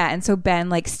 Ben, and so Ben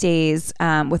like stays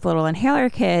with little Inhaler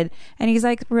kid, and he's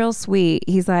like real sweet.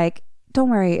 He's like,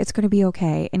 don't worry, it's going to be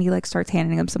okay. And he like starts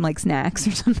handing him some like snacks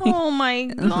or something. Oh my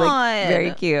God. Like,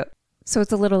 very cute. So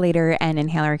it's a little later and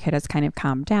Inhaler kid has kind of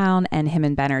calmed down and him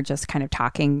and Ben are just kind of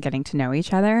talking, getting to know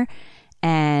each other.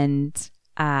 And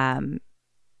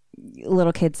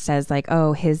little kid says like,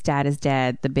 oh, his dad is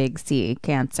dead, the big C,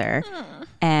 cancer.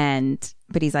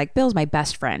 But he's like, Bill's my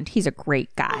best friend. He's a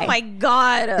great guy. Oh my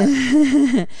God.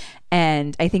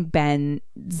 And I think Ben's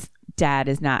dad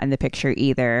is not in the picture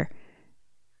either.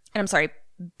 And I'm sorry,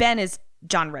 Ben is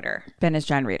John Ritter. Ben is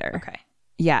John Ritter. Okay.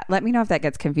 Yeah, let me know if that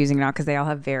gets confusing now because they all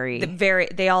have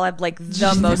they all have like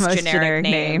the most generic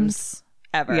names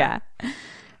ever. Yeah.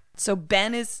 So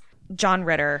Ben is John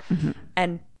Ritter,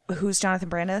 and who's Jonathan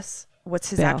Brandis?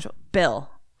 What's his Bill. actual Bill?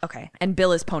 Okay, and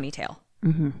Bill is Ponytail.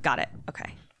 Got it.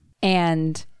 Okay.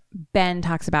 And Ben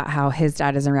talks about how his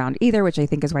dad isn't around either, which I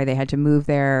think is why they had to move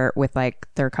there with like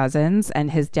their cousins. And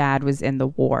his dad was in the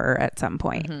war at some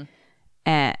point.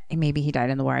 And maybe he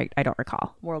died in the war. I don't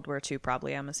recall. World War II,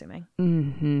 probably, I'm assuming.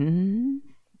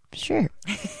 Sure.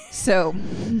 So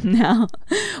now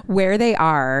where they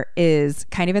are is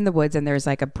kind of in the woods, and there's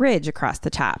like a bridge across the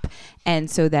top.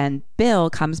 And so then Bill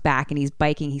comes back and he's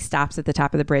biking. He stops at the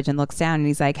top of the bridge and looks down and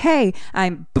he's like, hey,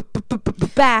 I'm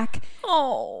back.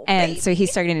 Oh, and baby. so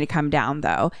he's starting to come down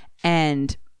though.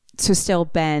 And so still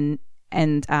Ben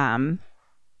and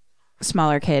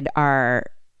smaller kid are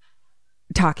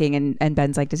talking, and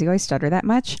Ben's like, does he always stutter that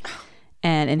much?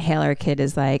 And Inhaler kid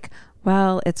is like,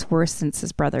 well, it's worse since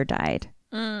his brother died.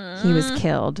 He was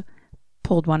killed,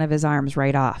 pulled one of his arms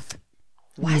right off.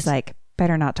 He's like,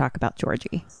 better not talk about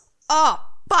Georgie. Oh,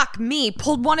 fuck me.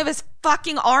 Pulled one of his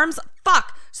fucking arms.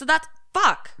 Fuck. So that's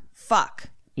fuck.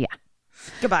 Yeah.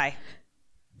 Goodbye.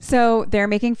 So they're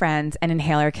making friends, and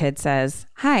Inhaler kid says,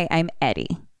 hi, I'm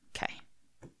Eddie. Okay.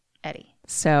 Eddie.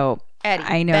 So Eddie.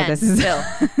 I know Ben, this is Bill.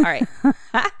 All right.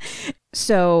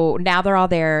 So now they're all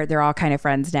there. They're all kind of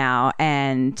friends now.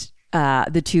 And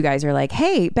the two guys are like,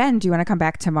 hey, Ben, do you want to come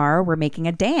back tomorrow? We're making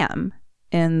a dam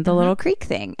in the little creek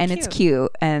thing. And it's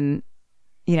cute. And,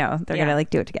 you know, they're going to like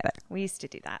do it together. We used to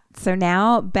do that. So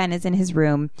now Ben is in his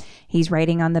room. He's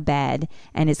writing on the bed.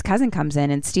 And his cousin comes in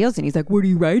and steals it. And he's like, what are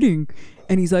you writing?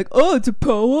 And he's like, oh, it's a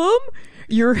poem?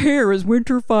 Your hair is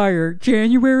winter fire,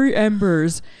 January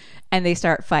embers. And they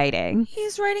start fighting.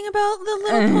 He's writing about the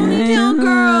little ponytail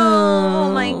girl.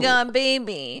 Oh my God,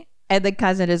 baby. And the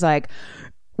cousin is like,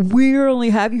 we only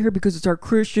have you here because it's our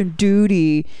Christian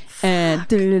duty. And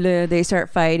they start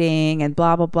fighting and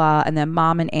blah, blah, blah. And then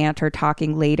mom and aunt are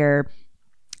talking later.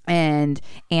 And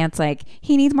aunt's like,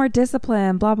 he needs more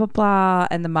discipline, blah, blah, blah.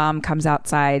 And the mom comes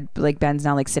outside. Like Ben's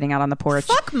now like sitting out on the porch.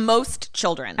 Fuck most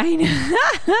children. I know.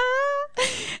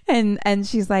 And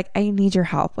she's like, I need your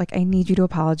help. Like, I need you to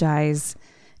apologize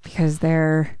because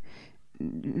they're,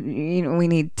 you know, we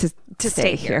need to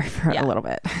stay here for a little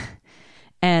bit.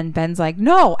 And Ben's like,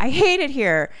 no, I hate it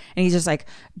here. And he just like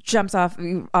jumps off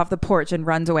the porch and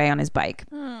runs away on his bike.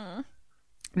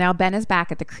 Now Ben is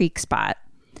back at the creek spot,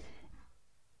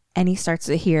 and he starts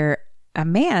to hear a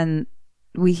man.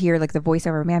 We hear like the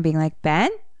voiceover of a man being like,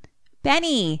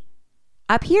 Benny,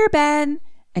 up here, Ben.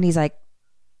 And he's like,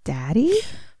 Daddy?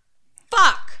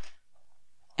 Fuck.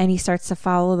 And he starts to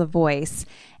follow the voice.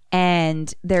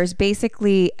 And there's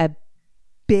basically a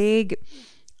big,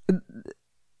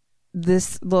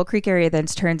 this little creek area then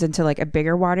turns into like a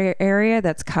bigger water area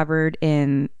that's covered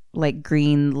in like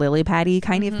green lily paddy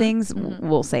kind of things.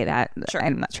 We'll say that. Sure.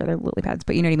 I'm not sure they're lily pads,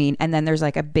 but you know what I mean? And then there's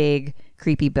like a big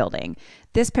creepy building.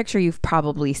 This picture you've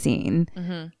probably seen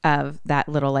of that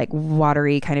little like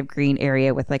watery kind of green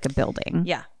area with like a building.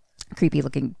 Yeah. Creepy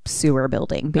looking sewer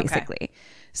building basically. Okay.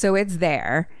 So it's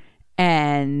there,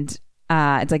 and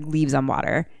it's like leaves on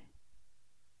water,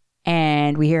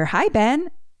 and we hear, hi Ben,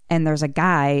 and there's a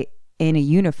guy in a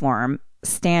uniform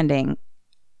standing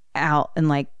out in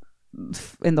like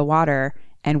in the water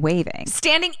and waving.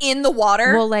 Standing in the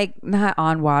water? Well, like not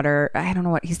on water. I don't know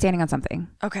what he's standing on something.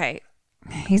 Okay.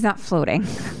 He's not floating.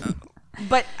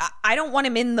 But I don't want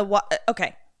him in the water.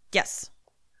 Okay. Yes.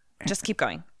 Just keep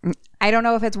going. I don't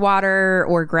know if it's water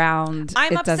or ground.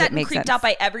 I'm it upset and creeped out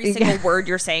by every single word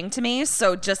you're saying to me.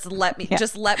 So just let me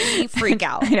freak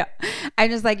out. I know.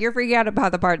 I'm just like, you're freaking out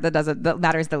about the part that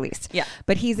matters the least. Yeah.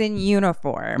 But he's in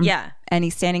uniform. Yeah. And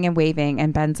he's standing and waving,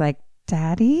 and Ben's like,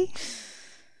 Daddy?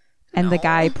 And the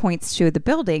guy points to the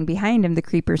building behind him, the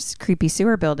creepy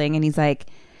sewer building, and he's like,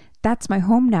 that's my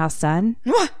home now, son.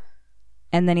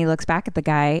 And then he looks back at the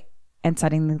guy, and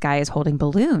suddenly the guy is holding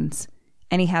balloons.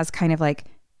 And he has kind of like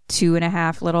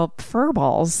 2.5 little fur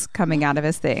balls coming out of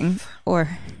his thing.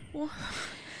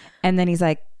 And then he's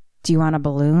like, do you want a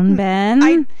balloon,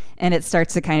 Ben? And it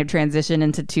starts to kind of transition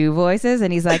into two voices.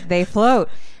 And he's like, they float.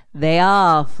 They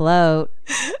all float.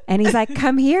 And he's like,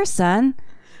 come here, son.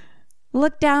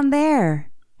 Look down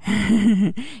there.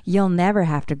 You'll never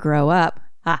have to grow up.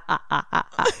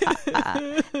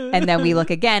 And then we look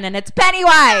again, and it's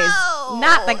Pennywise,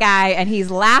 not the guy, and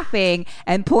he's laughing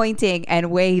and pointing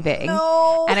and waving.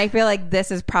 And I feel like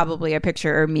this is probably a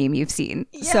picture or meme you've seen.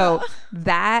 So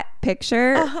that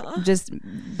picture, just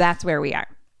that's where we are,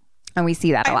 and we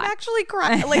see that a lot. I'm actually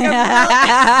crying. Like,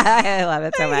 I love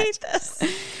it so much. I hate this.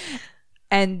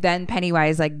 And then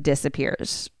Pennywise like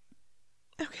disappears.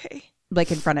 Okay.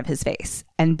 Like in front of his face.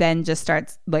 And then just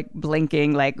starts like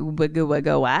blinking like wiggle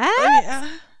wiggle what? Yeah.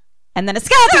 And then a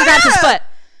skeleton grabs his foot.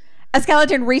 A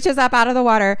skeleton reaches up out of the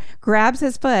water, grabs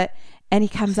his foot, and he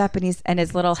comes up and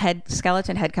his little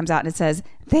skeleton head comes out and it says,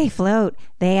 "They float.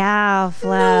 They all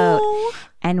float. No.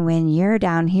 And when you're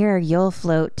down here, you'll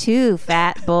float too,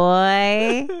 fat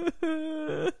boy."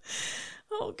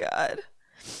 Oh, God.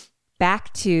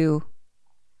 Back to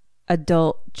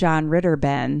adult John Ritter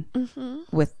Ben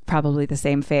with probably the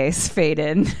same face,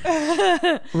 faded,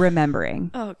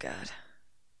 remembering. Oh, God.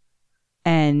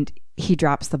 And he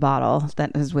drops the bottle,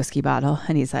 that his whiskey bottle,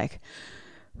 and he's like,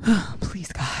 "Oh,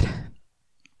 please, God."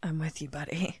 I'm with you,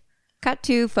 buddy. Cut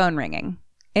to phone ringing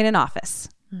in an office.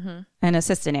 An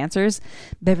assistant answers,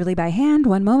 "Beverly by hand,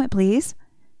 one moment, please."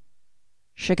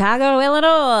 "Chicago,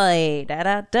 Illinois.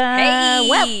 Da-da-da. Hey.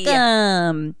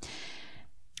 Welcome."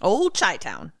 Old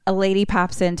Chi-Town. A lady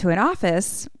pops into an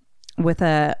office with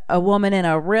a woman in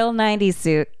a real 90s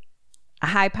suit, a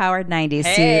high-powered 90s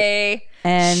suit. Hey.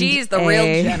 And she's the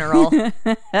real general.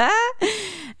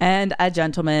 And a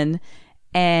gentleman.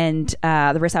 And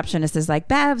the receptionist is like,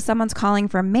 "Bev, someone's calling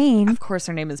from Maine." Of course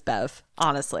her name is Bev,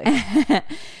 honestly.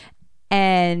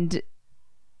 And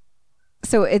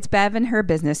so it's Bev in her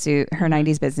business suit, her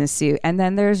 90s business suit. And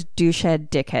then there's douchehead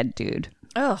dickhead dude.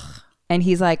 Ugh. And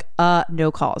he's like,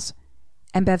 "No calls."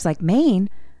 And Bev's like, "Maine?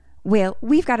 Well,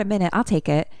 we've got a minute. I'll take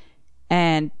it."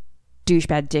 And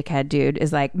douchebag dickhead dude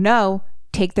is like, "No,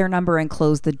 take their number and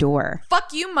close the door."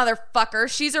 Fuck you, motherfucker.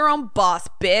 She's her own boss,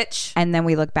 bitch. And then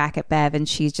we look back at Bev and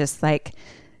she's just like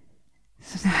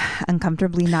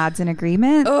uncomfortably nods in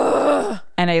agreement. Ugh.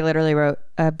 And I literally wrote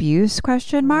abuse ?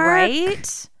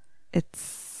 Right?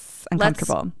 It's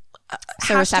uncomfortable.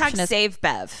 So Hashtag receptionist, save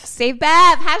Bev. save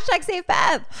Bev. Hashtag save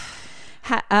Bev.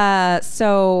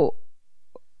 So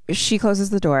she closes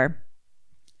the door.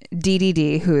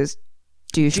 DDD, who's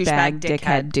douchebag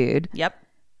dickhead dude. Yep.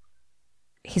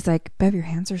 He's like, "Bev, your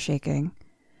hands are shaking."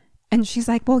 And she's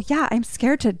like, "Well, yeah, I'm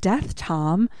scared to death,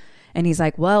 Tom." And he's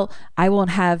like, "Well, I won't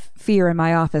have fear in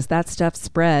my office. That stuff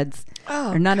spreads.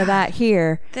 Oh, or none of that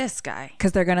here." This guy.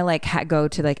 Because they're going to like go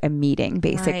to like a meeting,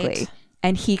 basically. Right.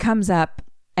 And he comes up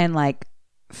and like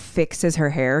fixes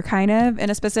her hair kind of in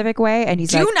a specific way. And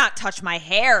he's Do like, not touch my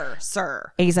hair,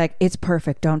 sir. and he's like, "It's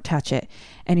perfect. Don't touch it."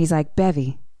 And he's like,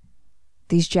 "Bevy,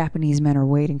 these Japanese men are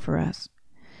waiting for us.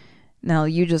 Now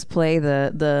you just play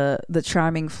the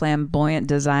charming, flamboyant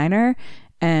designer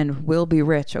and we'll be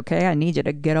rich, okay? I need you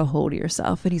to get a hold of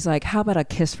yourself." And he's like, "How about a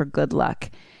kiss for good luck?"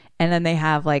 And then they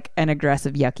have like an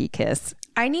aggressive, yucky kiss.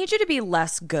 I need you to be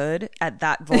less good at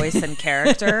that voice and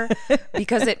character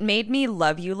because it made me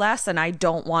love you less and I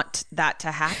don't want that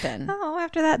to happen. Oh,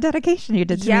 after that dedication you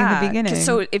did to me in the beginning.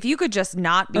 So if you could just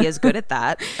not be as good at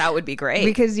that, that would be great.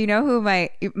 Because you know who my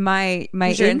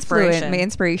Who's your inspiration? My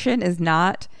inspiration is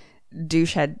not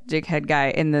douchehead dickhead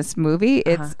guy in this movie.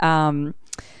 It's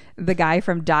the guy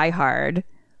from Die Hard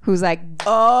who's like,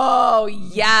 "Oh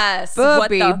yes,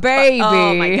 Booby, baby."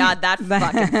 Oh my God, that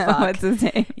fucking fuck. What's his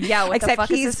name? Yeah, what except the fuck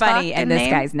he's is his funny and this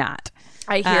fucking guy's not.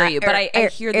 I hear you, but I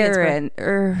hear the Aaron.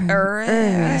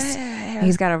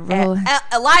 He's got a real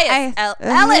Elias.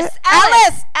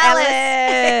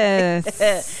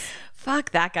 Ellis.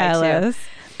 Fuck that guy Ellis.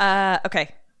 too. Okay.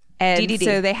 And DDD.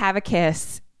 so they have a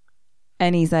kiss,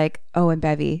 and he's like, "Oh, and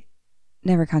Bevy,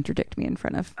 never contradict me in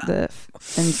front of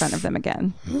them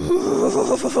again."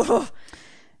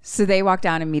 So they walk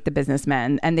down and meet the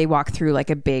businessmen, and they walk through like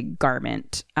a big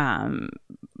garment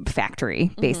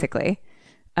factory, basically.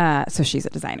 So she's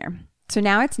a designer. So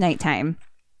now it's nighttime.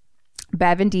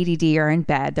 Bev and DDD are in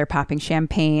bed. They're popping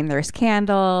champagne. There's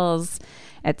candles,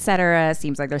 etc.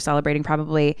 Seems like they're celebrating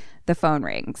probably. The phone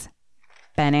rings.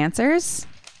 Ben answers.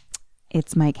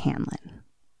 It's Mike Hanlon.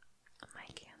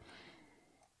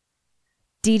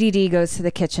 DDD goes to the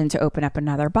kitchen to open up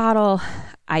another bottle.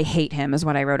 I hate him is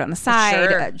what I wrote on the side.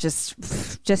 Sure.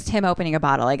 Just him opening a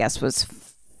bottle, I guess, was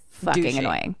fucking Douchey.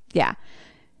 annoying. Yeah.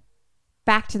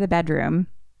 Back to the bedroom.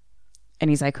 And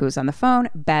he's like, "Who's on the phone?"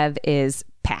 Bev is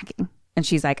packing. And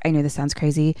she's like, "I know this sounds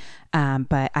crazy,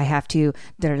 but I have to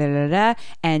da-da-da-da-da."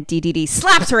 And DDD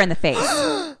slaps her in the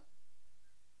face.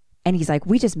 And he's like,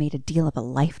 "We just made a deal of a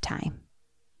lifetime.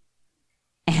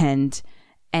 And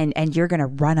you're going to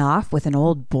run off with an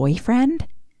old boyfriend?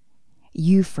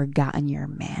 You've forgotten your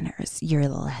manners, your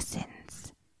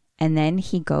lessons." And then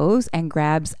he goes and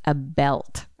grabs a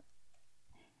belt.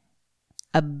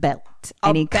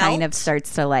 And he kind of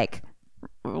starts to like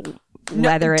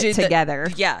leather it together.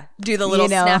 Do the little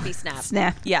You know, snappy snap.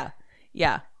 snap.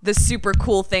 Yeah. The super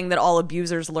cool thing that all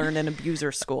abusers learn in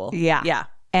abuser school. Yeah. Yeah.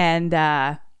 And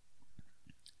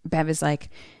Bev is like,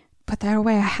 put that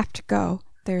away. I have to go.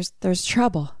 There's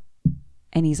trouble.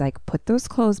 And he's like, put those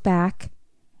clothes back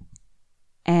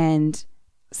and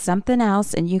something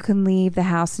else, and you can leave the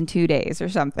house in 2 days or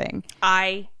something.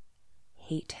 I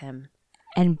hate him.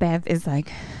 And Bev is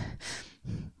like,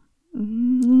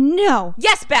 no.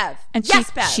 Yes, Bev. And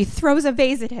Bev. She throws a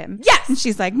vase at him. Yes. And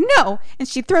she's like, no. And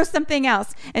she throws something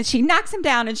else. And she knocks him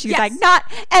down. And she's Yes. like, not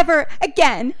ever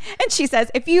again. And she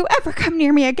says, if you ever come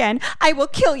near me again, I will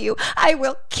kill you. I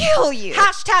will kill you.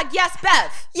 Hashtag yes,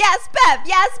 Bev. Yes, Bev.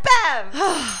 Yes, Bev.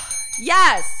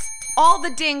 Yes. All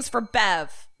the dings for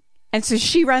Bev. And so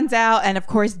she runs out. And of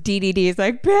course, DDD is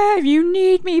like, Bev, you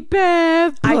need me,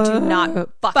 Bev. I do not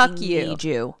Fuck fucking you. need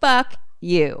you. Fuck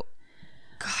you.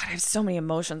 God, I have so many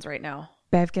emotions right now.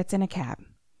 Bev gets in a cab.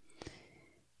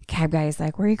 The cab guy is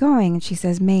like, where are you going? And she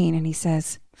says, Maine. And he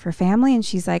says, for family? And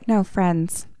she's like, no,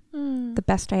 friends. The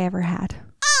best I ever had.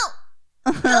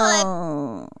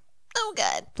 Oh,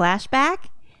 good. Flashback.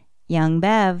 Young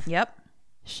Bev. Yep.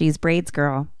 She's Braid's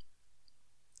girl.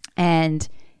 And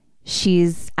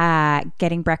she's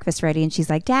getting breakfast ready. And she's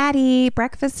like, Daddy,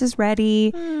 breakfast is ready.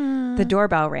 The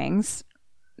doorbell rings.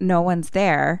 No one's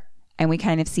there. And we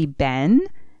kind of see Ben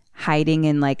hiding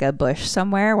in like a bush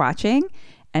somewhere watching.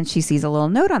 And she sees a little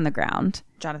note on the ground.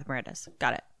 Jonathan Brandis.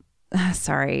 Got it.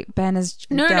 Sorry. Ben is...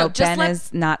 No. Just Ben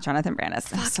is not Jonathan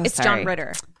Brandis. I'm so it's sorry. John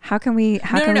Ritter. How can we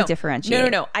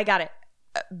differentiate? No. I got it.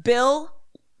 Bill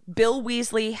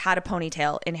Weasley had a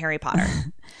ponytail in Harry Potter.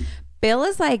 Bill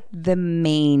is like the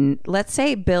main... Let's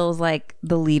say Bill's like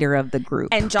the leader of the group.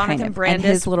 And Jonathan Brandis... And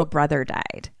his little brother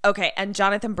died. Okay. And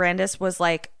Jonathan Brandis was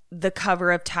like the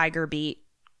cover of Tiger Beat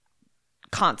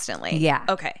constantly. Yeah.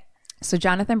 Okay. So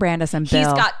Jonathan Brandis and Bill...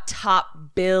 He's got top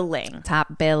billing.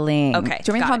 Top billing. Okay.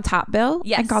 Do you want me to call him Top Bill?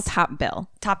 Yes. I can call Top Bill.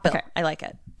 Top bill. Okay. I like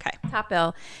it. Okay. Top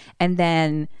Bill. And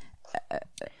then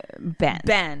Ben.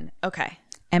 Ben. Okay.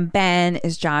 And Ben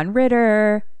is John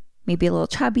Ritter. Maybe a little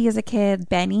chubby as a kid.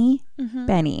 Benny.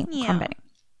 Benny. Yeah. Call him Benny.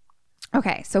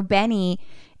 Okay. So Benny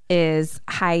is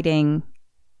hiding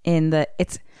in the...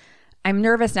 I'm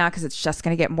nervous now because it's just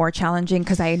going to get more challenging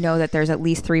because I know that there's at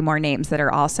least 3 more names that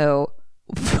are also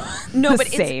No, but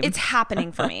same. it's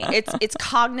happening for me. It's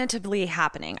cognitively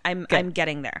happening. I'm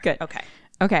getting there. Good.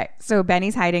 Okay. So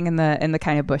Benny's hiding in the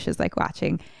kind of bushes, like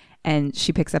watching, and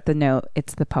she picks up the note.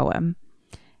 It's the poem,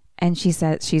 and she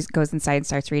goes inside and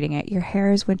starts reading it. Your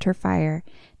hair is winter fire,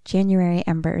 January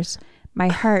embers. My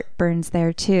heart burns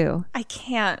there too. I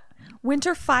can't.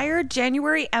 Winter fire,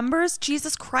 January embers.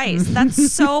 Jesus Christ,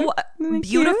 that's so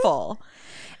beautiful.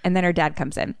 And then her dad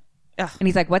comes in. Ugh. And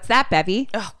he's like, "What's that, Bevy?"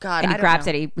 Oh God! And he I don't grabs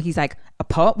know. it. He's like, "A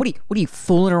poem? What are you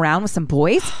fooling around with some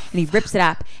boys?" And he rips it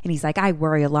up. And he's like, "I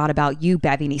worry a lot about you,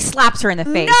 Bevy." And he slaps her in the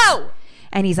face. No.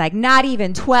 And he's like, "Not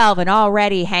even 12 and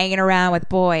already hanging around with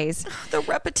boys." The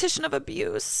repetition of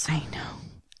abuse.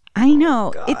 I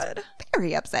know. God. It's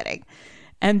very upsetting.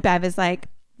 And Bev is like,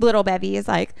 little Bevy is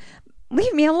like,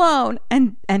 "Leave me alone."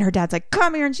 And her dad's like,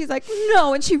 "Come here." And she's like,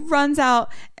 "No." And she runs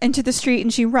out into the street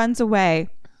and she runs away.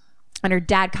 And her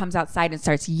dad comes outside and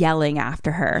starts yelling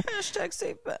after her. Hashtag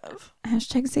save Bev.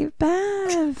 Hashtag save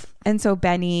Bev. And so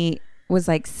Benny was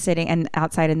like sitting and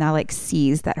outside and now like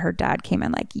sees that her dad came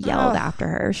and like yelled after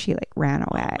her. She like ran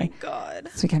away. Oh my God.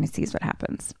 So he kind of sees what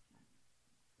happens.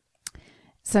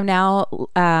 So now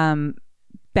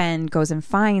Ben goes and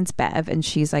finds Bev and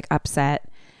she's like upset.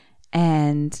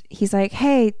 And he's like,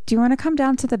 "Hey, do you want to come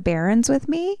down to the Barrens with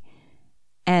me?"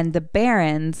 And the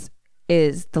Barrens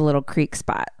is the little creek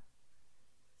spot.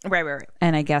 Right.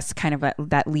 And I guess kind of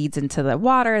that leads into the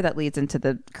water, that leads into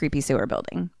the creepy sewer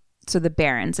building. So the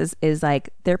Barrens is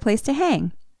like their place to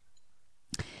hang.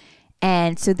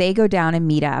 And so they go down and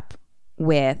meet up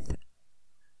with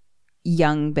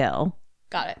young Bill.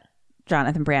 Got it.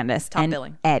 Jonathan Brandis. Top and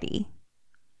billing. Eddie.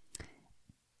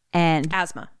 And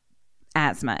Asthma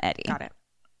Eddie. Got it.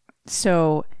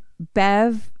 So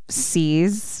Bev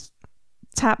sees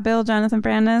Top Bill Jonathan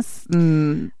Brandis.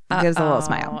 Gives a little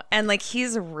smile. And like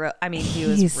he's real. I mean, he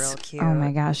was real cute. Oh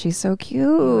my gosh, he's so cute.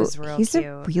 He was real He's cute.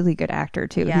 a really good actor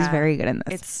too. Yeah. He's very good in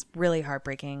this. It's really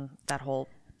heartbreaking, that whole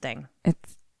thing.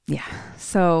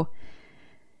 So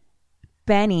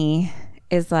Benny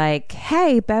is like,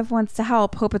 "Hey, Bev wants to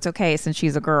help. Hope it's okay since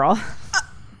she's a girl."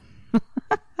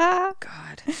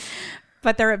 God.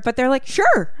 But they're like,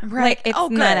 "Sure." Right. Like, it's Oh,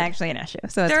 good. not actually an issue.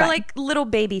 So it's They're fine. like little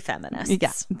baby feminists.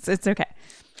 Yeah, it's okay.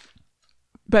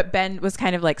 But Ben was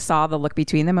kind of like saw the look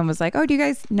between them and was like, "Oh, do you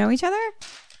guys know each other?"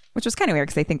 Which was kind of weird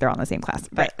because they think they're all in the same class.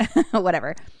 But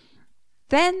whatever.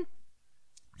 Then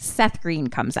Seth Green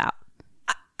comes out.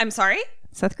 I'm sorry?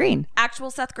 Seth Green. Actual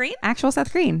Seth Green? Actual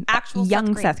Seth Green. Actual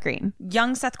young Seth Green.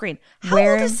 Young Seth Green. How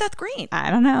Where- old is Seth Green?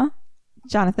 I don't know.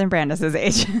 Jonathan Brandis'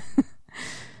 age.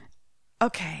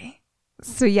 Okay.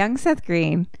 So young Seth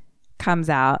Green comes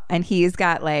out and he's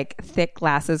got like thick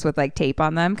glasses with like tape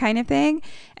on them kind of thing.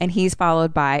 And he's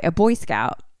followed by a Boy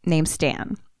Scout named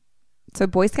Stan. So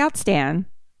Boy Scout Stan,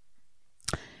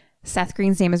 Seth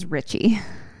Green's name is Richie.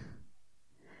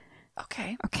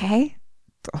 Okay. Okay.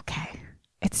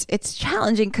 It's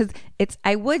challenging because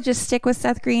I would just stick with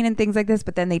Seth Green and things like this,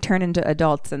 but then they turn into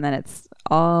adults and then it's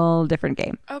all different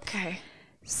game. Okay.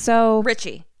 So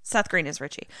Richie. Seth Green is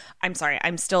Richie. I'm sorry.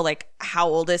 I'm still like, how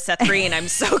old is Seth Green? I'm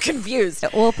so confused.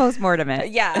 we'll postmortem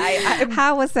it. Yeah.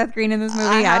 How was Seth Green in this movie?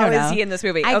 I don't know. How is he in this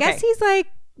movie? I guess he's like,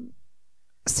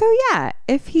 so yeah,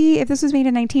 if this was made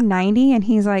in 1990 and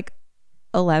he's like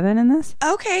 11 in this.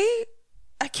 Okay.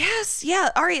 I guess. Yeah.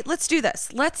 All right. Let's do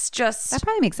this. Let's just. That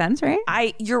probably makes sense, right?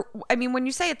 I mean, when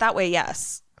you say it that way,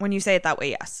 yes.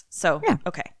 So, yeah.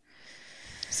 Okay.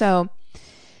 So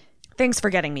thanks for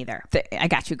getting me there. I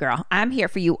got you, girl. I'm here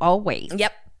for you always.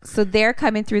 Yep. So they're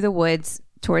coming through the woods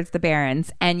towards the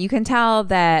Barrens, and you can tell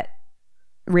that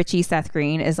Richie Seth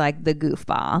Green is like the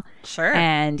goofball. Sure.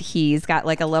 And he's got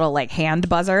like a little like hand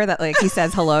buzzer that like he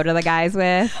says hello to the guys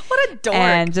with. What a dork.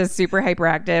 And just super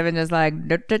hyperactive and just like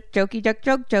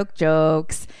jokey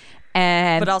jokes.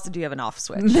 And but also, do you have an off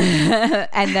switch?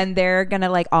 and then they're gonna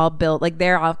like all build, like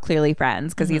they're all clearly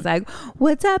friends because he's like,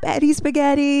 "What's up, Eddie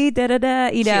Spaghetti?" Da da da,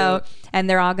 you know. And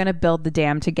they're all gonna build the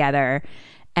dam together.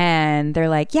 And they're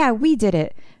like, "Yeah, we did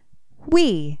it.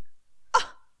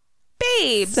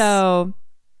 Babes." So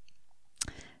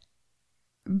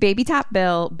Baby Top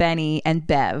Bill, Benny, and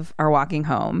Bev are walking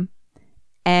home,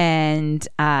 and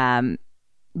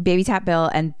Baby Top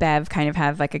Bill and Bev kind of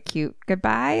have like a cute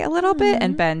goodbye a little bit,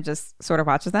 and Ben just sort of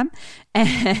watches them,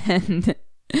 and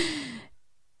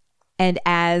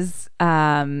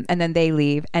then they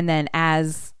leave, and then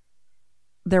as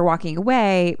they're walking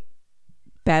away,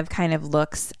 Bev kind of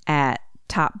looks at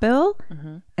Top Bill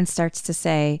and starts to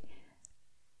say,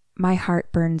 "My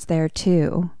heart burns there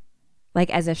too," like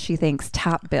as if she thinks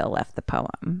Top Bill left the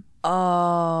poem.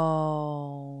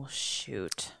 Oh,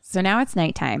 shoot. So now it's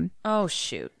nighttime. Oh,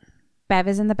 shoot. Bev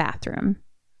is in the bathroom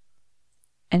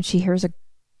and she hears a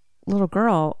little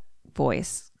girl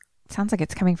voice. Sounds like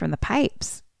it's coming from the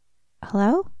pipes.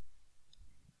 "Hello?"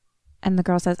 And the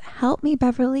girl says, "Help me,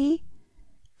 Beverly.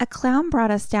 A clown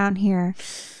brought us down here.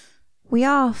 We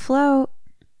all float."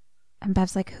 And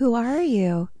Bev's like, "Who are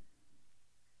you?"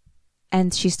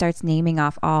 And she starts naming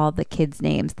off all the kids'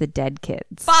 names, the dead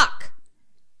kids. Fuck.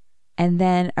 And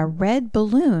then a red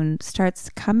balloon starts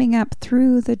coming up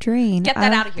through the drain. Get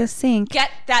that out of here. The sink. Get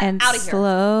that and out of here.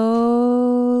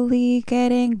 Slowly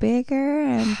getting bigger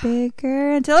and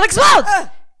bigger until it explodes.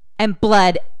 And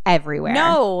blood everywhere.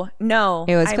 No.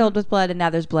 It was filled with blood, and now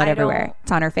there's blood everywhere.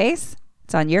 It's on her face.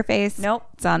 It's on your face. Nope.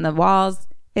 It's on the walls.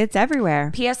 It's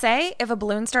everywhere. PSA, if a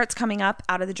balloon starts coming up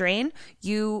out of the drain,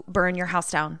 you burn your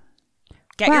house down.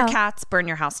 Get your cats, burn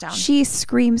your house down. She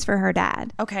screams for her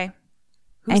dad. Okay.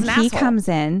 Who's And an he asshole? comes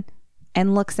in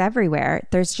and looks everywhere.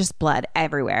 There's just blood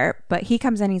everywhere. But he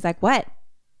comes in, he's like, "What?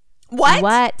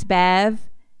 What, Bev?"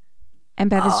 And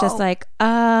Bev is just like,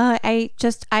 I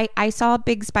saw a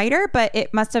big spider, but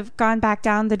it must have gone back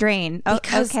down the drain."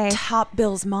 Because okay. Top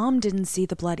Bill's mom didn't see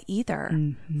the blood either.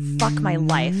 Fuck my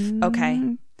life.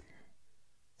 Okay.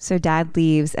 So dad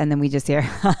leaves, and then we just hear,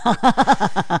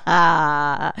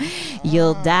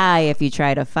 "You'll die if you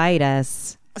try to fight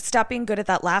us. Stop being good at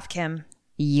that laugh, Kim.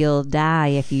 You'll die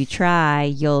if you try.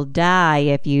 You'll die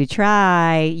if you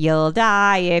try. You'll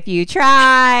die if you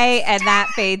try." And that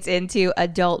fades into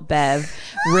adult Bev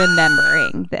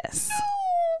remembering this.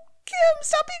 Kim,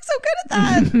 stop being so good at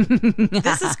that.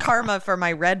 This is karma for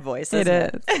my red voice, isn't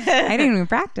it? I didn't even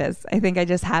practice. I think I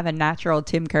just have a natural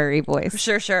Tim Curry voice.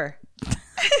 Sure.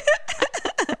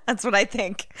 That's what I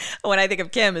think when I think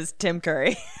of Kim is Tim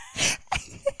Curry.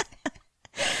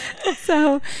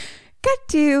 So, cut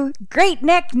to Great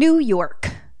Neck, New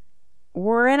York.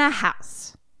 We're in a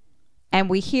house. And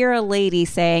we hear a lady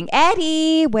saying,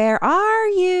 "Eddie, where are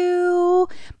you?"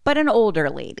 But an older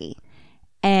lady.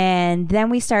 And then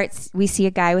we see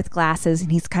a guy with glasses,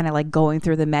 and he's kind of like going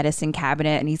through the medicine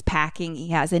cabinet, and he's packing. He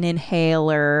has an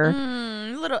inhaler.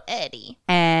 Little Eddie.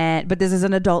 But this is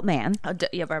an adult man.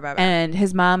 Yeah, blah. And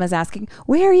his mom is asking,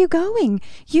 "Where are you going?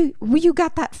 You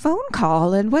got that phone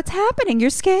call, and what's happening? You're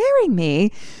scaring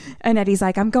me." And Eddie's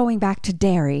like, "I'm going back to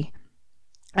Derry."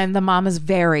 And the mom is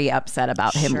very upset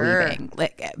about him leaving,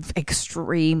 like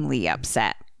extremely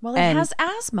upset. Well, he has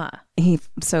asthma.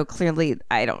 So clearly,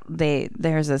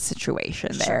 there's a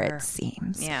situation there, it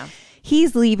seems. Yeah.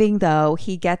 He's leaving though.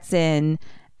 He gets in.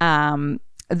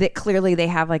 That clearly they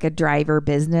have like a driver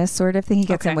business sort of thing. He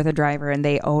gets in with a driver and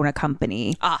they own a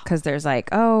company because there's like,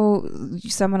 oh,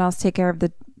 someone else take care of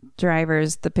the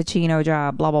drivers, the Pacino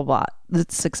job, blah, blah, blah.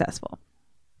 It's successful.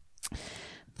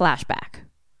 Flashback.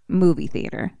 Movie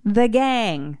theater. The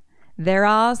gang. They're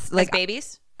all like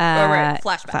babies?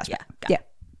 Flashback. Yeah.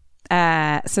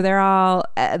 Yeah. So they're all,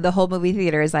 the whole movie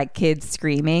theater is like kids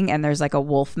screaming and there's like a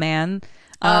wolf man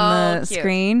on the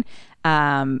screen.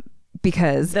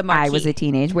 Because I was a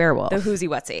teenage werewolf. The Whoozy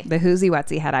Wutsy. The Whoozy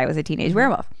Wutsy had I was a teenage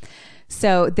werewolf.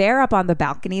 So they're up on the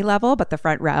balcony level, but the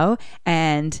front row,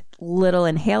 and little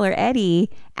inhaler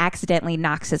Eddie accidentally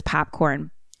knocks his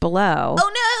popcorn below.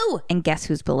 Oh no! And guess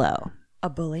who's below? A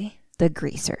bully. The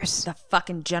greasers. The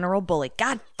fucking general bully.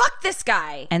 God, fuck this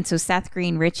guy. And so Seth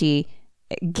Green Richie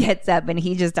gets up and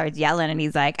he just starts yelling and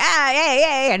he's like,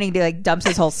 hey, and he like dumps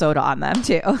his whole soda on them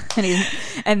too.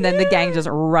 And then the gang just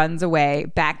runs away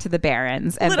back to the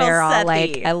Barrens, and Little they're all Sethy.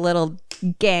 like a little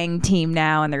gang team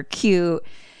now, and they're cute.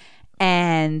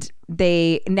 And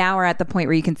they now are at the point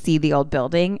where you can see the old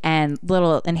building, and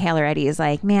little inhaler Eddie is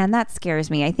like, man, that scares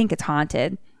me. I think it's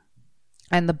haunted.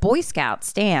 And the Boy Scout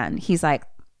Stan, he's like,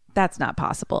 that's not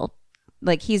possible.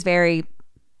 Like, he's very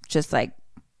just like,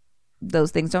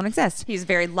 those things don't exist. He's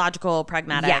very logical,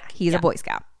 pragmatic. Yeah, he's a Boy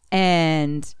Scout.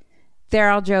 And they're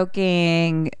all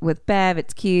joking with Bev.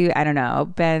 It's cute. I don't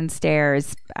know. Ben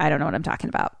stares. I don't know what I'm talking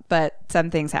about. But some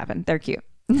things happen. They're cute.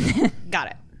 Got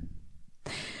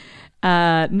it.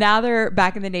 Now they're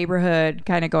back in the neighborhood,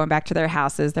 kind of going back to their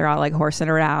houses. They're all like horsing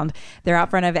around. They're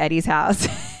out front of Eddie's house.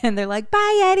 And they're like,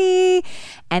 bye, Eddie.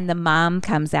 And the mom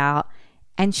comes out.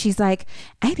 And she's like,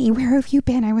 Eddie, where have you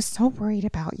been? I was so worried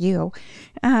about you.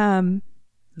 Mom,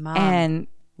 and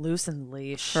loosen the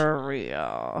leash. for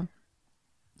real.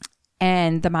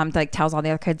 And the mom like tells all the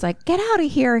other kids like, get out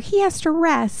of here. He has to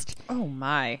rest. Oh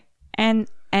my. And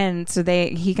so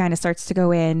he kind of starts to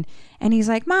go in, and he's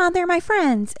like, Mom, they're my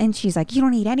friends. And she's like, you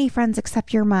don't need any friends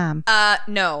except your mom.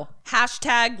 No.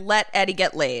 Hashtag let Eddie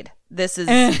get laid. This is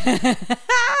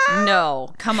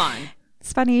no. Come on.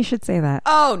 It's funny you should say that.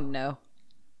 Oh no.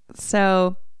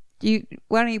 So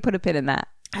why don't you put a pin in that?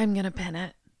 I'm gonna pin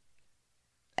it.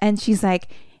 And she's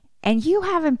like, and you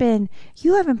haven't been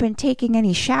taking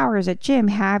any showers at gym,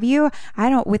 have you? I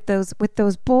don't with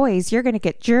those boys, you're gonna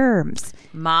get germs.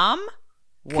 Mom,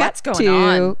 what's going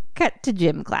on? Cut to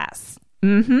gym class.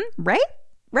 Mm-hmm. Right?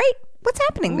 What's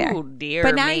happening there? Oh dear.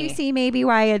 But now me. you see maybe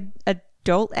why a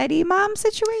adult Eddie mom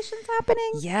situation's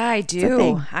happening. Yeah, I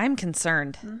do. I'm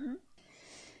concerned. Mm-hmm.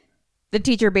 The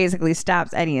teacher basically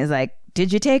stops Eddie and is like,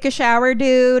 did you take a shower,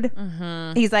 dude?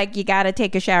 Mm-hmm. He's like, you got to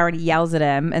take a shower, and he yells at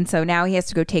him. And so now he has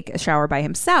to go take a shower by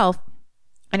himself.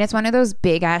 And it's one of those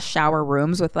big ass shower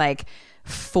rooms with like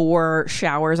 4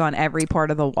 showers on every part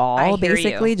of the wall,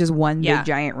 basically. Just one big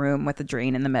giant room with a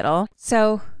drain in the middle.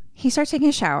 So he starts taking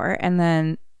a shower, and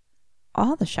then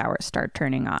all the showers start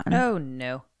turning on. Oh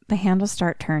no. The handles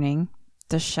start turning.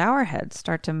 The shower heads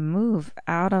start to move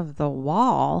out of the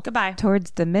wall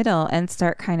towards the middle and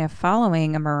start kind of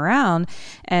following him around,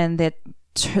 and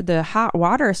the hot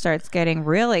water starts getting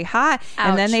really hot. Ouch.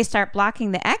 And then they start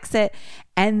blocking the exit,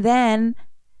 and then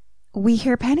we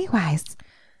hear Pennywise.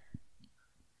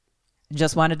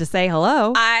 Just wanted to say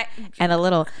hello. And a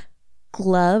little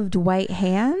gloved white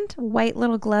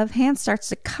little glove hand starts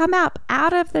to come up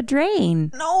out of the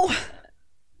drain. No.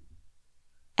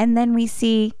 And then we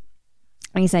see,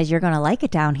 and he says, you're going to like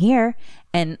it down here.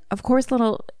 And of course,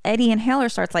 little Eddie Inhaler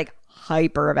starts like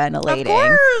hyperventilating. Of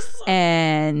course.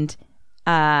 And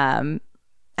I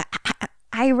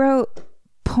wrote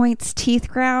points teeth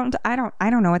ground. I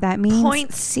don't know what that means.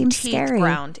 Points seems teeth scary.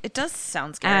 Ground. It does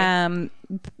sound scary.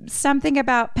 Something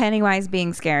about Pennywise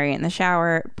being scary in the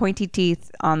shower. Pointy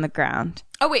teeth on the ground.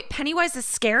 Oh wait, Pennywise is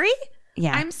scary?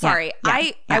 Yeah. I'm sorry.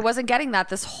 Yeah. I wasn't getting that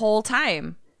this whole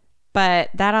time. But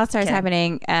that all starts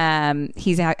happening.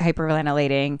 He's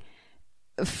hyperventilating.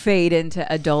 Fade into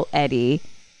adult Eddie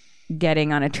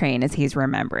getting on a train as he's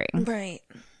remembering. Right.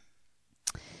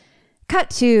 Cut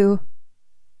to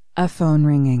a phone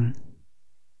ringing.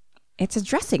 It's a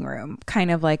dressing room,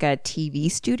 kind of like a TV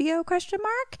studio ?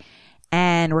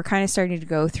 And we're kind of starting to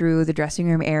go through the dressing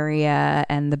room area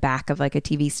and the back of like a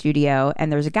TV studio.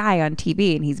 And there's a guy on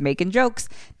TV and he's making jokes.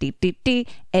 Deep, deep, deep.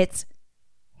 It's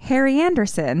Harry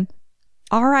Anderson,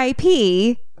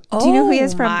 R.I.P. Do you know who he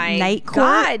is from Night Court?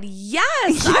 God,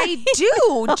 yes, I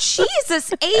do.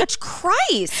 Jesus H.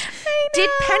 Christ. Did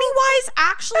Pennywise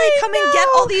actually come and get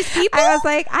all these people? I was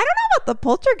like, I don't know about the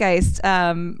poltergeist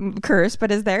curse,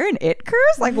 but is there an it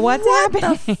curse? Like, what's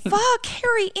happening? What the fuck?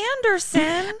 Harry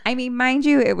Anderson? I mean, mind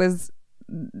you, it was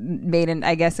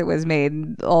I guess it was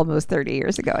made almost 30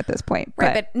 years ago at this point.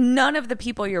 Right, but none of the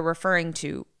people you're referring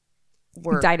to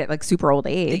died at like super old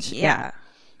age. Yeah.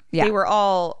 They were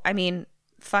all, I mean,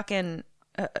 fucking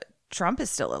Trump is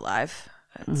still alive.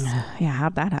 Yeah,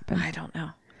 how'd that happen? I don't know.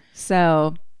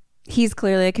 So he's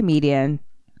clearly a comedian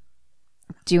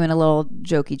doing a little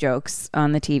jokey jokes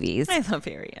on the TVs. I love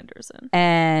Harry Anderson.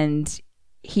 And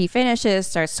he finishes,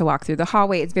 starts to walk through the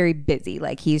hallway. It's very busy.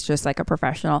 Like, he's just like a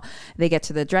professional. They get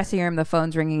to the dressing room, the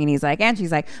phone's ringing, and he's like, and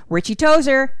she's like, Richie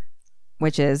Tozier,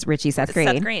 which is Richie Seth Green.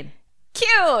 Seth Green.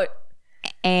 Cute.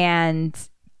 And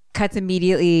cuts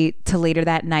immediately to later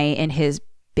that night in his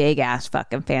big ass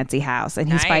fucking fancy house, and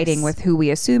he's fighting with who we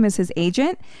assume is his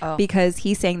agent because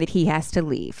he's saying that he has to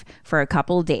leave for a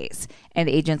couple of days, and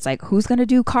the agent's like, who's gonna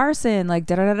do Carson, like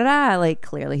da da da da, like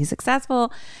clearly he's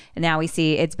successful. And now we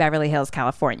see it's Beverly Hills,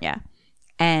 California,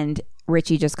 and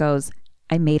Richie just goes,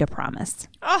 I made a promise.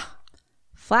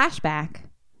 Flashback,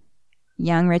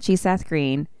 young Richie Seth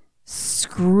Green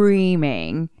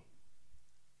screaming,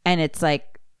 and it's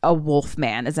like a wolf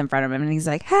man is in front of him, and he's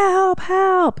like, help,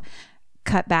 help.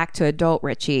 Cut back to adult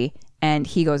Richie, and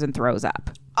he goes and throws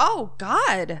up. Oh,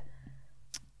 God.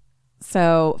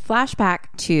 So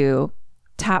flashback to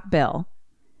Top Bill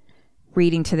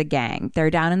reading to the gang.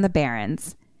 They're down in the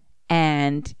Barrens,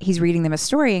 and he's reading them a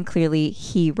story, and clearly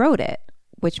he wrote it,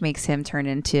 which makes him turn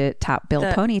into Top Bill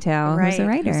Ponytail, who's a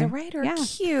writer. Who's a writer. Yeah.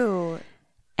 Cute.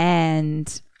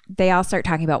 And they all start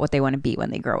talking about what they want to be when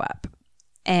they grow up.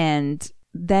 And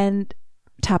then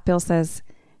Top Bill says,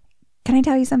 can I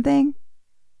tell you something?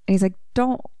 And he's like,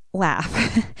 don't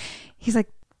laugh. He's like,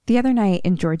 the other night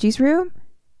in Georgie's room.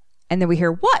 And then we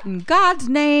hear, what in God's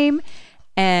name?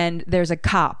 And there's a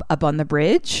cop up on the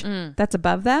bridge that's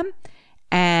above them.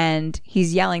 And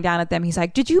he's yelling down at them. He's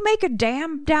like, did you make a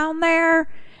dam down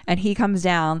there? And he comes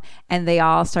down, and they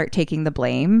all start taking the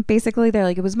blame. Basically, they're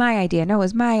like, it was my idea. No, it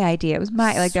was my idea. It was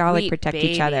my, like, they're all like protect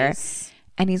each other.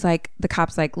 And he's like, the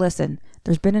cop's like, listen,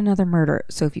 there's been another murder.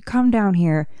 So if you come down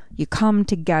here, you come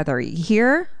together. You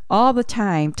hear? All the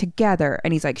time together.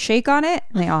 And he's like, shake on it.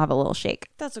 And they all have a little shake.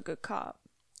 That's a good cop.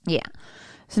 Yeah.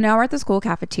 So now we're at the school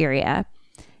cafeteria.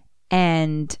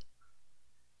 And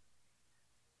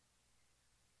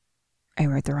I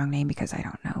wrote the wrong name because I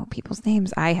don't know people's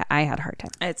names. I had a hard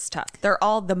time. It's tough. They're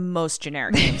all the most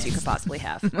generic names you could possibly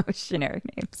have. Most generic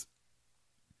names.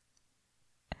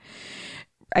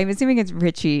 I'm assuming it's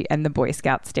Richie and the Boy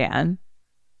Scout Stan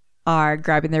are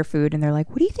grabbing their food, and they're like,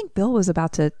 what do you think Bill was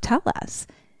about to tell us?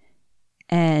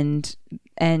 And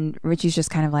Richie's just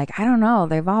kind of like, I don't know.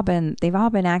 They've all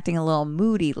been acting a little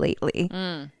moody lately.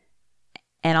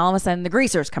 And all of a sudden the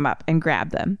greasers come up and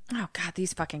grab them. Oh God,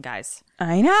 these fucking guys.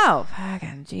 I know.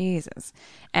 Fucking Jesus.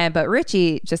 But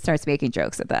Richie just starts making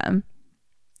jokes at them.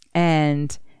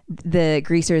 And the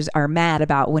greasers are mad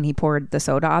about when he poured the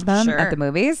soda on them at the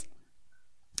movies.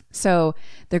 So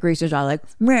the greasers are like,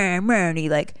 meh, meh, and he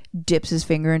like dips his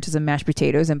finger into some mashed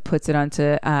potatoes and puts it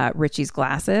onto Richie's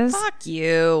glasses. Fuck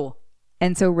you.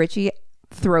 And so Richie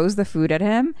throws the food at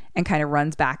him and kind of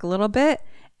runs back a little bit.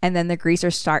 And then the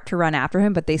greasers start to run after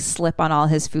him, but they slip on all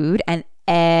his food. And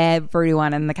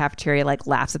everyone in the cafeteria like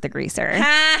laughs at the greaser.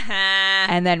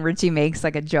 And then Richie makes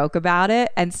like a joke about it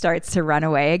and starts to run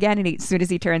away again. And as soon as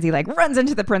he turns, he like runs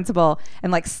into the principal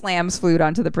and like slams food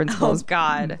onto the principal's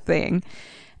thing.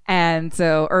 And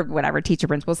so, or whatever, teacher,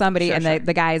 principal, somebody. Sure, and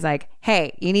the guy's like,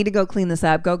 hey, you need to go clean this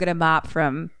up. Go get a mop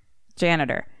from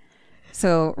janitor.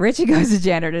 So Richie goes to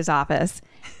janitor's office.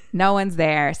 No one's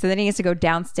there. So then he has to go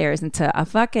downstairs into a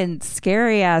fucking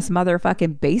scary ass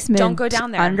motherfucking basement. Don't go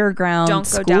down there. Underground Don't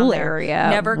go school down there. area.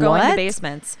 Never go into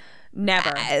basements.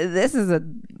 Never. This is a.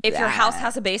 If your house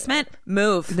has a basement,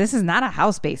 move. This is not a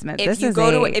house basement. If you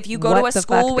go to a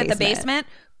school with a basement,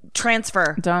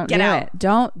 transfer. Don't get do out. it.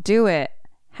 Don't do it.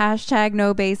 Hashtag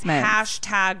no basements.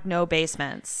 Hashtag no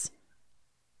basements.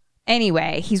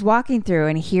 Anyway, he's walking through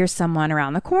and he hears someone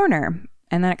around the corner.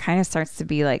 And then it kind of starts to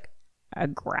be like a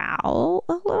growl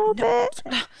a little bit.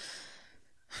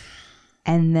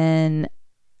 And then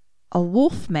a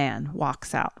wolf man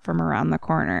walks out from around the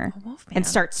corner and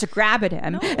starts to grab at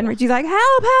him. No. And Richie's like,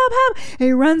 help, help, help. And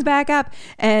he runs back up.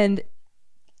 And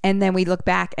then we look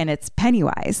back and it's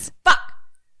Pennywise. Fuck.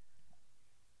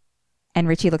 And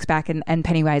Richie looks back and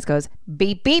Pennywise goes,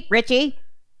 beep, beep, Richie.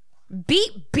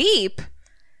 Beep, beep.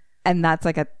 And that's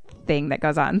like a thing that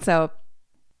goes on. So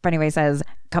Pennywise says,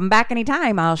 come back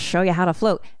anytime. I'll show you how to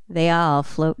float. They all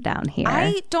float down here.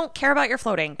 I don't care about your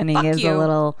floating. And he gives a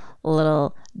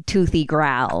little toothy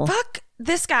growl. Fuck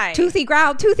this guy. Toothy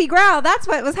growl, toothy growl. That's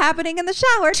what was happening in the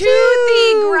shower.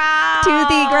 Toothy growl.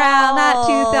 Toothy growl, not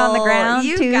tooth on the ground.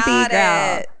 You toothy got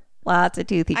growl. it. Lots of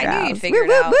toothy growls. I knew you'd figure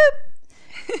it out.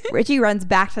 Richie runs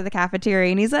back to the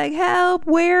cafeteria and he's like, help,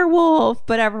 werewolf.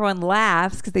 But everyone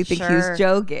laughs because they think he's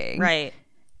joking. Right.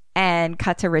 And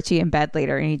cut to Richie in bed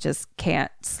later and he just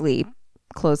can't sleep.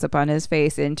 Close up on his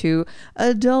face into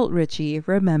adult Richie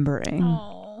remembering.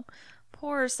 Oh,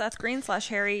 poor Seth Green /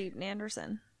 Harry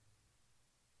Anderson.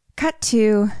 Cut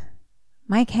to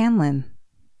Mike Hanlon,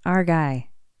 our guy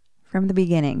from the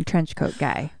beginning, trench coat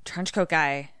guy.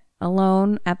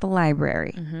 Alone at the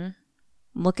library.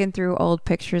 Looking through old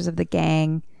pictures of the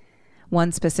gang.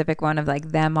 One specific one of like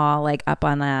them all like up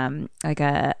on like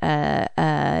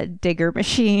a digger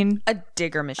machine. A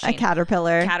digger machine. A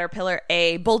caterpillar.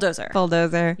 A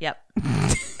bulldozer. Yep.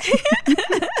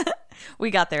 We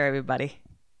got there, everybody.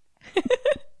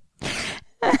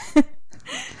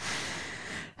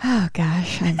 Oh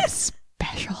gosh, I'm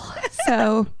special.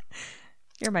 So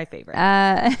you're my favorite.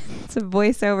 It's a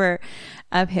voiceover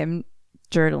of him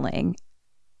journaling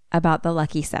about the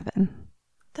Lucky Seven.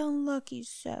 The Lucky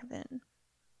Seven.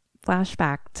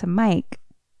 Flashback to Mike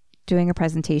doing a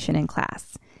presentation in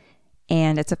class.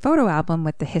 And it's a photo album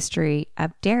with the history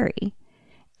of Derry.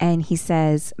 And he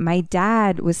says, my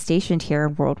dad was stationed here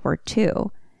in World War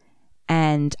II.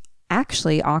 And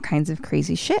actually all kinds of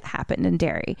crazy shit happened in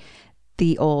Derry.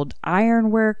 The old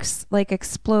ironworks like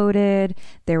exploded.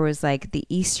 There was like the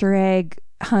Easter egg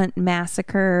hunt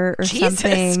massacre or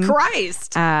something. Jesus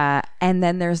Christ. And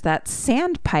then there's that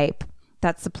sand pipe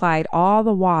that supplied all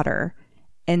the water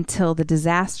until the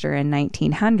disaster in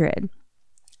 1900.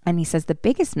 And he says the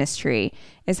biggest mystery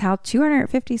is how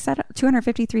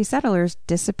 253 settlers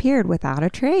disappeared without a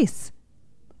trace.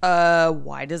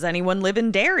 Why does anyone live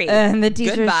in Derry? And the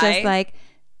teacher's just like,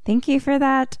 thank you for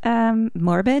that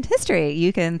morbid history.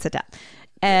 You can sit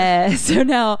down. So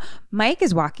now Mike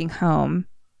is walking home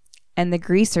and the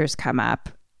greasers come up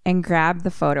and grab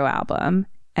the photo album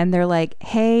and they're like,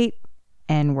 hey,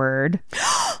 N-word.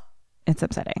 It's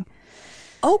upsetting.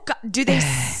 Oh, God. Do they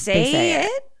say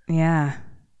it? Yeah.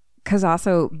 Because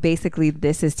also, basically,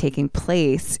 this is taking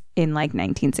place in like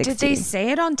 1960. Did they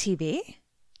say it on TV?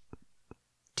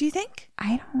 Do you think?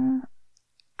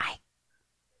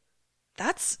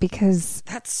 That's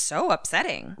so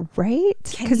upsetting. Right?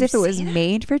 Because if it was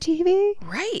made for TV?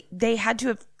 Right. They had to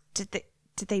have... Did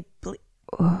they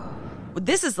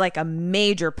This is like a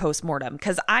major postmortem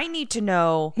because I need to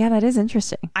know. Yeah, that is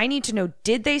interesting. I need to know,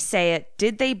 did they say it?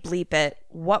 Did they bleep it?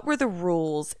 What were the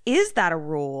rules? Is that a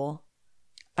rule?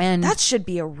 And that should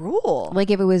be a rule. Like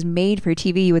if it was made for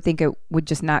TV, you would think it would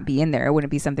just not be in there. It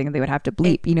wouldn't be something they would have to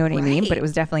bleep. You know what I mean? But it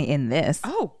was definitely in this.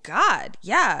 Oh, God.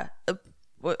 Yeah.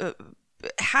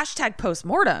 Hashtag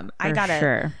postmortem.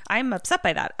 I'm upset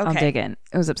by that. Okay. I'll dig in.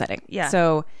 It was upsetting. Yeah.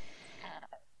 So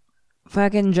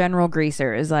fucking General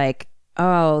Greaser is like,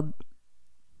 oh,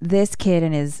 this kid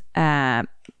and his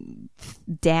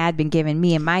dad been giving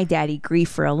me and my daddy grief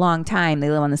for a long time. They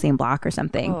live on the same block or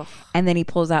something. Oh. And then he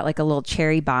pulls out like a little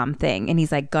cherry bomb thing and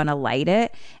he's like gonna light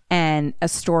it. And a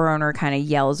store owner kind of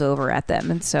yells over at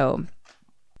them. And so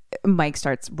Mike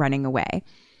starts running away.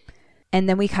 And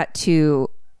then we cut to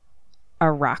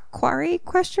a rock quarry ?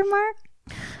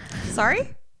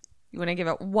 Sorry? You want to give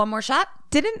it one more shot?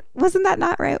 Wasn't that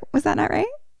not right? Was that not right?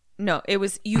 No, it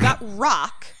was, you got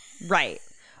rock right.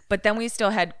 But then we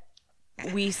still had,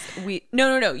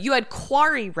 no. You had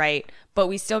quarry right, but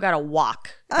we still got a walk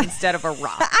instead of a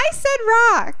rock. I said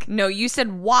rock. No, you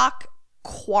said walk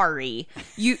quarry.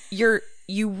 You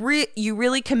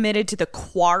really committed to the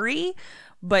quarry,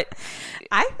 but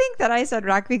I think that I said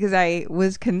rock because I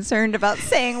was concerned about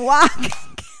saying walk.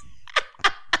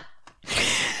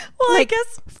 Well, like, I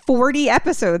guess 40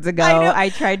 episodes ago, I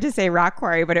tried to say rock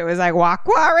quarry, but it was like walk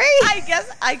quarry.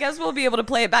 I guess we'll be able to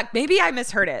play it back. Maybe I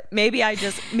misheard it.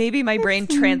 Maybe my brain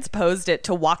transposed it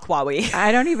to walk quarry.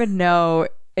 I don't even know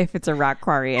if it's a rock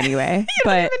quarry anyway.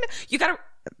 But you gotta.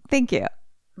 Thank you.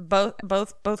 Both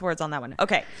words on that one.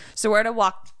 Okay, so we're at a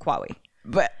walk quarry.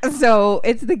 But so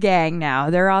it's the gang now.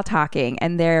 They're all talking,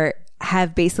 and they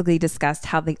have basically discussed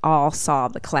how they all saw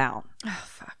the clown. Oh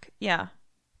fuck yeah.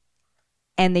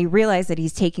 And they realize that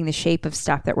he's taking the shape of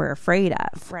stuff that we're afraid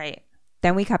of. Right.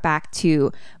 Then we cut back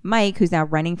to Mike, who's now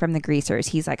running from the greasers.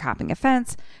 He's like hopping a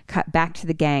fence, cut back to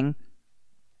the gang.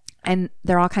 And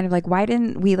they're all kind of like, why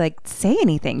didn't we like say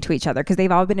anything to each other? Because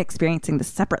they've all been experiencing this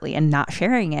separately and not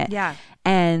sharing it. Yeah.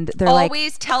 And they're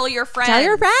always tell your friends. Tell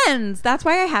your friends. That's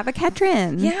why I have a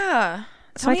Ketrin. Yeah.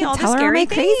 So I can tell her all my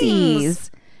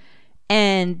crazies.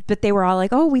 But they were all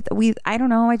like, oh, we I don't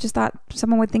know. I just thought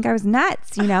someone would think I was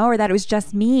nuts, or that it was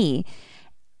just me.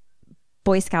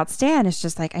 Boy Scout Stan is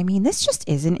just like, I mean, this just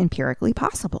isn't empirically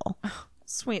possible.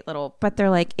 Sweet little. But they're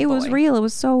like, it was real. It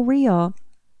was so real.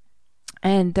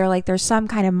 And they're like, there's some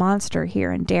kind of monster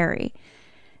here in Derry.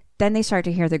 Then they start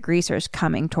to hear the greasers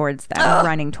coming towards them,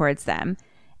 running towards them.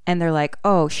 And they're like,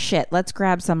 oh shit, let's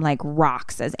grab some like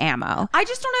rocks as ammo. I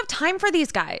just don't have time for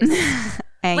these guys.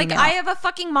 I have a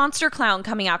fucking monster clown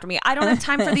coming after me. I don't have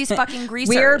time for these fucking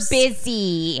greasers. We're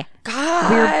busy.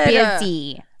 God. We're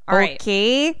busy. All right.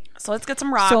 Okay. So let's get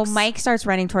some rocks. So Mike starts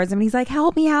running towards him and he's like,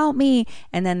 help me, help me.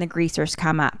 And then the greasers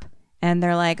come up and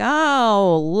they're like,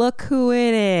 oh, look who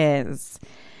it is.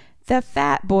 The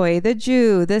fat boy, the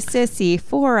Jew, the sissy,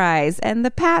 Four Eyes, and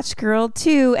the patch girl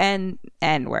too, and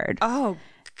N-word. Oh,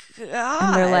 God.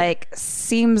 And they're like,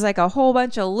 seems like a whole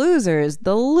bunch of losers.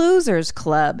 The Losers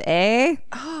Club, eh?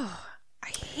 Oh, I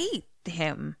hate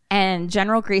him. And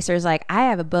General Greaser's like, I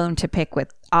have a bone to pick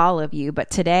with all of you,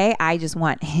 but today I just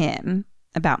want him,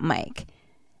 about Mike.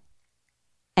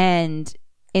 And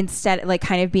instead, like,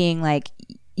 kind of being like,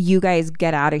 you guys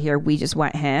get out of here. We just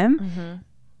want him. Mm-hmm.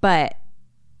 But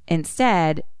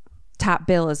instead, Top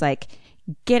Bill is like,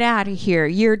 get out of here.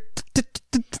 You're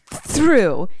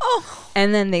through. Oh.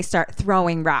 And then they start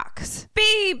throwing rocks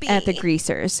Baby. at the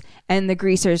greasers. And the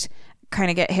greasers kind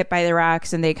of get hit by the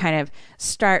rocks and they kind of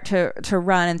start to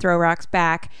run and throw rocks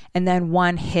back. And then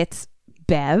one hits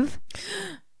Bev.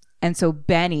 And so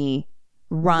Benny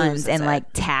runs and like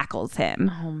tackles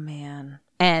him. Oh, man.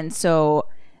 And so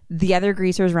the other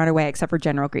greasers run away except for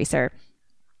General Greaser.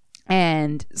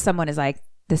 And someone is like,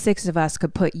 the six of us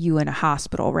could put you in a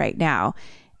hospital right now.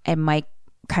 And Mike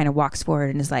kind of walks forward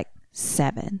and is like,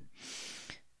 7.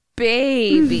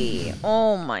 Baby.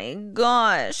 Oh my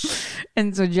gosh.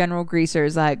 And so General Greaser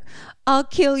is like, I'll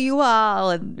kill you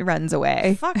all, and runs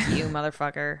away. Fuck you,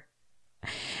 motherfucker.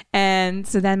 And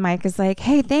so then Mike is like,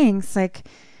 hey, thanks. Like,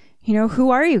 you know, who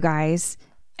are you guys?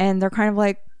 And they're kind of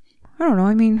like, I don't know.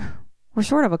 I mean, we're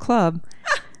sort of a club.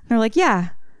 They're like, yeah,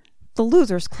 the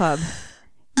Losers Club.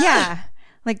 Yeah.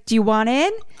 Like, do you want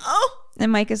in? Oh.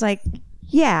 And Mike is like,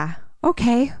 yeah,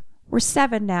 okay. We're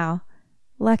 7 now.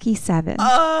 Lucky 7.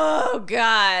 Oh,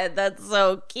 God. That's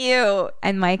so cute.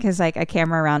 And Mike has like a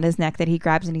camera around his neck that he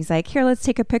grabs and he's like, here, let's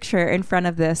take a picture in front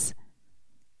of this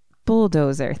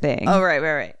bulldozer thing. Oh,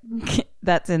 right.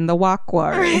 That's in the walk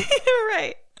quarry.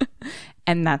 Right.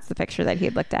 And that's the picture that he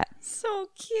had looked at. So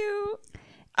cute.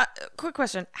 Quick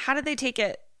question. How did they take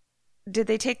it? Did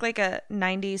they take like a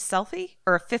 90s selfie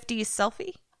or a 50s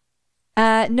selfie?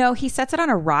 No, he sets it on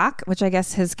a rock, which I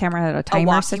guess his camera had a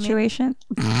timer situation.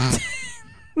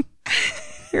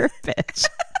 You're a bitch.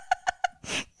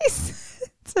 He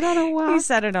sets it on a walk. He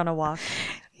set it on a walk.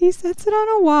 He sets it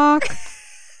on a walk.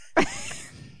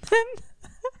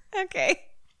 Okay.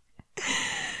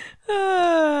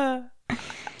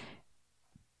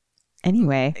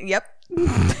 Anyway. Yep.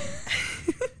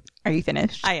 Are you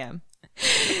finished? I am.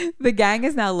 The gang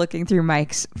is now looking through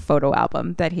Mike's photo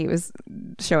album that he was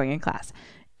showing in class.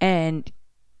 And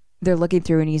they're looking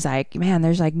through and he's like, man,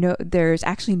 there's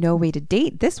actually no way to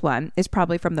date this one. It's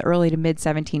probably from the early to mid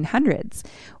 1700s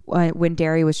when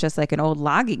Derry was just like an old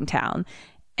logging town.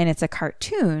 And it's a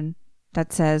cartoon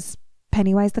that says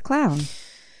Pennywise the Clown.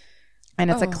 And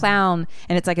it's a clown,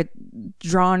 and it's like a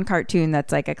drawn cartoon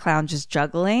that's like a clown just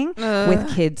juggling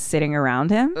with kids sitting around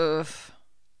him. Oof.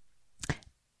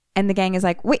 And the gang is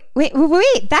like, wait,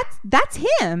 that's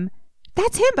him.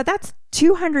 That's him, but that's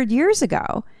 200 years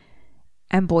ago.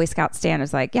 And Boy Scout Stan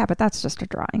is like, yeah, but that's just a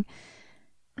drawing.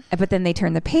 But then they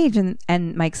turn the page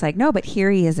and Mike's like, no, but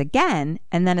here he is again.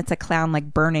 And then it's a clown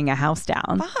like burning a house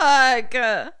down. Fuck.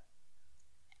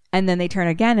 And then they turn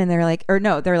again and they're like,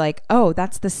 oh,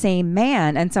 that's the same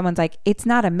man. And someone's like, it's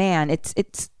not a man. It's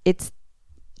it.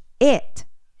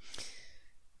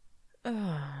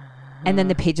 And then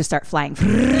the pages start flying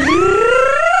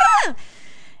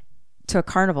to a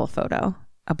carnival photo,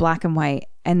 a black and white.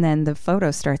 And then the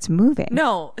photo starts moving.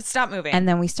 No, stop moving. And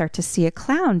then we start to see a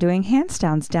clown doing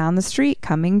handstands down the street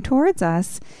coming towards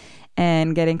us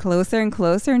and getting closer and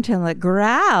closer until it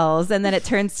growls. And then it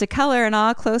turns to color and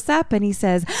all close up. And he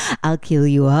says, I'll kill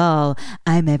you all.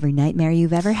 I'm every nightmare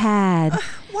you've ever had.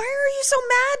 Why are you so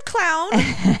mad, clown?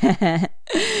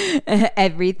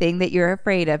 Everything that you're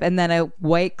afraid of. And then a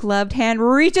white gloved hand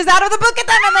reaches out of the book at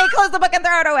them and they close the book and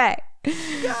throw it away.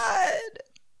 God.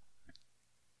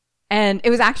 And it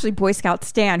was actually Boy Scout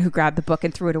Stan who grabbed the book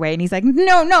and threw it away. And he's like,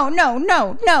 no.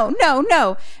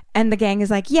 And the gang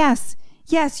is like, yes,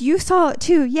 you saw it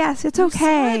too. Yes, it's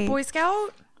okay. You saw it, Boy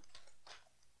Scout?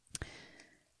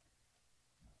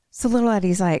 So little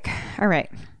Eddie's like, all right,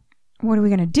 what are we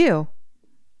going to do?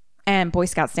 And Boy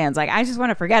Scout Stan's like, I just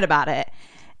want to forget about it.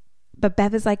 But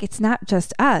Bev is like, it's not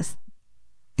just us.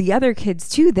 the other kids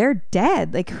too, they're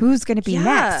dead. Like, who's going to be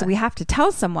next? So we have to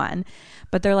tell someone.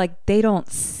 But they're like, they don't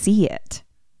see it.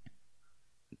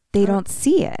 They don't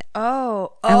see it.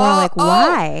 Oh. And we're like,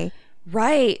 why?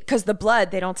 Right. Because the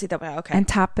blood, they don't see the blood. Okay. And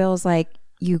Top Bill's like,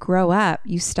 you grow up,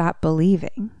 you stop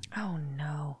believing. Oh,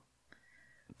 no.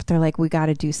 But they're like, we got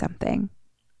to do something.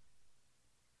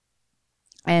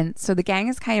 And so the gang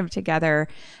is kind of together,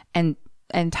 and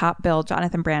Top Bill,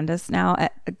 Jonathan Brandis now,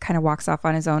 kind of walks off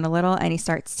on his own a little, and he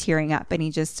starts tearing up, and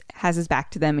he just has his back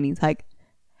to them, and he's like,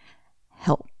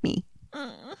 help me.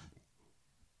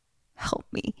 Help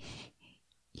me.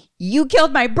 You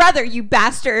killed my brother, you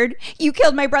bastard. You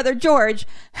killed my brother, George.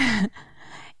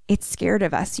 It's scared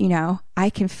of us, you know.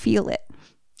 I can feel it.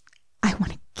 I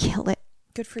want to kill it.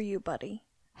 Good for you, buddy.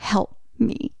 Help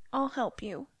me. I'll help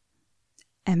you.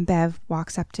 And Bev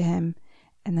walks up to him,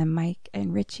 and then Mike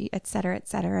and Richie, et cetera,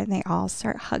 and they all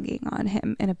start hugging on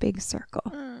him in a big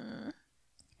circle.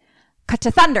 Cut to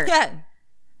thunder. Yeah.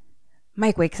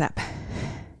 Mike wakes up.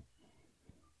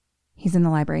 He's in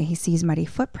the library. He sees muddy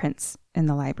footprints in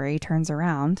the library. He turns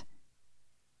around.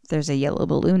 There's a yellow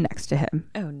balloon next to him.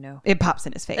 Oh, no. It pops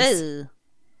in his face. Ugh.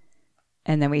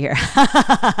 And then we hear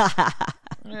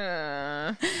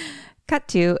cut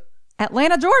to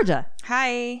Atlanta, Georgia.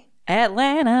 Hi.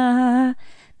 Atlanta.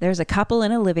 There's a couple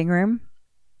in a living room.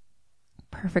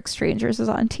 Perfect Strangers is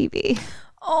on TV.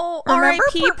 Oh, Remember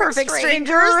R.I.P. Perfect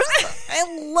Strangers.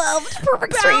 I loved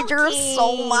Perfect Strangers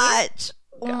so much.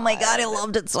 Oh my God, I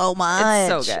loved it so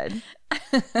much. It's so good.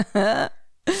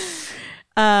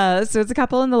 So it's a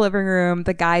couple in the living room.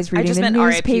 The guy's reading the newspaper.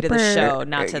 R.I.P. to the show,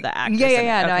 not to the actress.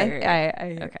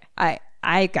 Yeah. Okay.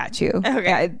 I got you.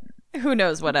 Okay. Who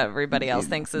knows what everybody else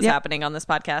thinks is happening on this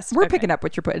podcast? We're picking up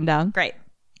what you're putting down. Great.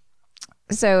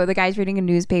 So the guy's reading a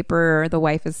newspaper. The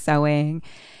wife is sewing,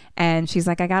 and she's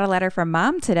like, "I got a letter from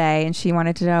Mom today, and she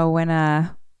wanted to know when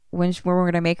we're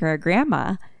going to make her a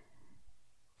grandma."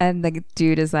 And the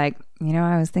dude is like, you know,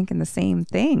 I was thinking the same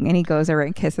thing. And he goes over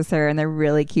and kisses her, and they're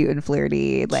really cute and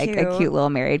flirty, like a cute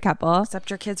little married couple. Except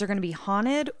your kids are going to be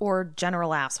haunted or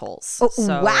general assholes. Oh,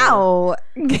 so, wow.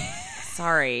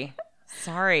 Sorry.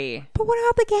 But what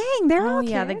about the gang? They're all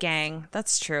yeah, kids. the gang.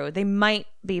 That's true. They might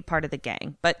be part of the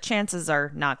gang, but chances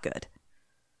are not good.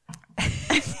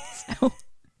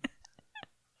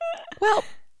 Well,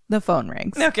 the phone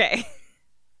rings. Okay.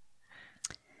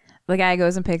 The guy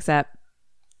goes and picks up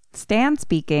Stan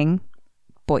speaking,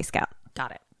 Boy Scout.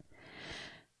 Got it.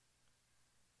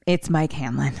 It's Mike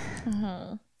Hanlon.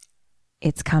 Mm-hmm.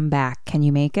 It's come back. Can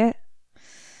you make it?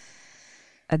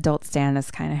 Adult Stan is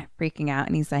kind of freaking out,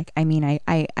 and he's like, I mean,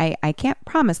 I can't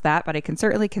promise that, but I can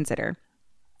certainly consider.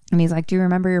 And he's like, do you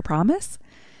remember your promise?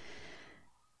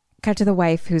 Cut to the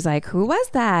wife, who's like, who was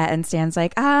that? And Stan's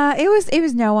like, it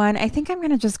was no one. I think I'm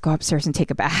gonna just go upstairs and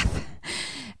take a bath.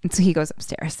 And so he goes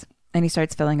upstairs, and he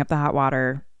starts filling up the hot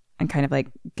water and kind of like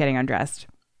getting undressed.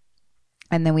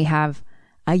 And then we have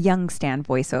a young Stan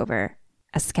voiceover.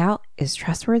 A scout is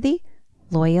trustworthy,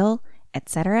 loyal,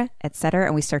 etc., etc.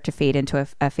 And we start to fade into a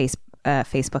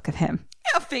Facebook of him.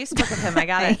 Yeah, Facebook of him. I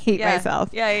got it. I hate myself.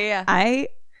 Yeah.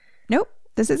 Nope.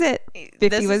 This is it.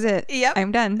 50 was it. Yep.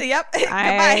 I'm done. Yep.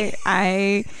 Goodbye.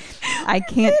 I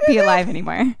can't be alive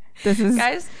anymore. This is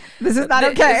guys. This is not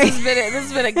okay. This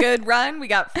has been a good run. We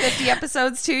got 50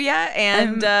 episodes to you,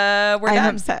 and we're done.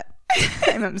 I'm upset.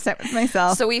 I'm upset with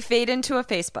myself. So we fade into a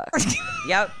Facebook.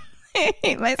 Yep. I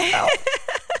hate myself.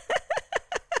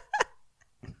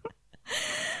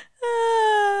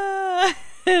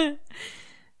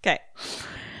 Okay.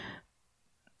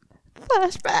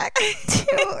 Flashback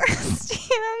to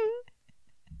Stan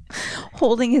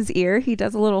holding his ear. He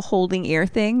does a little holding ear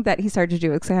thing that he started to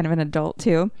do as kind of an adult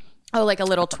too. Oh, like a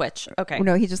little twitch. Okay.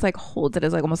 No, he just like holds it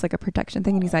as like almost like a protection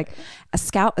thing. And he's like, a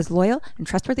scout is loyal and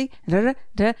trustworthy. And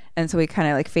so we kind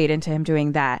of like fade into him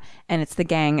doing that. And it's the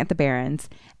gang at the Barrens.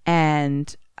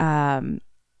 And Bev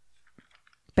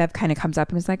kind of comes up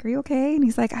and is like, are you okay? And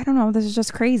he's like, I don't know. This is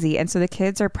just crazy. And so the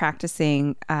kids are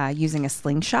practicing using a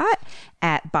slingshot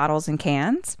at bottles and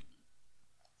cans.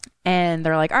 And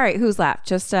they're like, all right, who's left?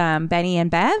 Just Benny and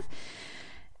Bev?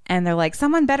 And they're like,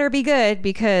 someone better be good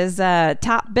because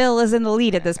Top Bill is in the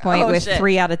lead at this point with shit.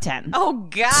 3 out of 10. Oh,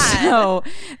 God. So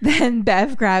then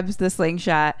Bev grabs the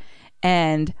slingshot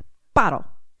and bottle,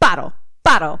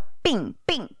 bing,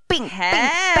 bing, bing, Hey.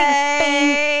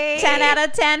 bing, bing, 10 out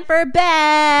of 10 for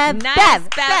Bev. Nice,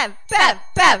 Bev.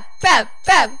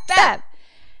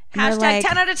 Hashtag like,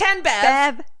 10 out of 10,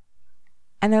 Bev.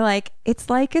 And they're like, it's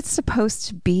like it's supposed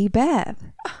to be Bev.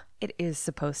 It is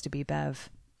supposed to be Bev.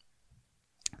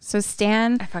 So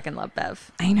Stan, I fucking love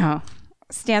Bev. I know.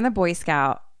 Stan the Boy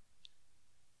Scout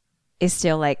is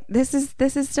still like, this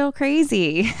is still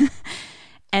crazy.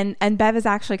 and Bev is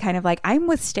actually kind of like, I'm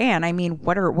with Stan. I mean,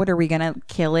 what are we gonna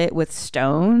kill it with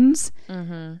stones?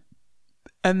 And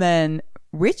then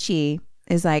Richie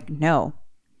is like, no,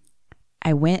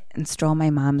 I went and stole my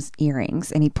mom's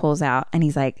earrings. And he pulls out and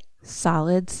he's like,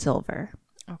 solid silver.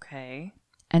 Okay.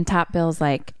 And Top Bill's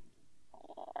like,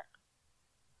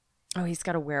 oh, he's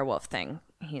got a werewolf thing.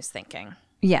 He's thinking.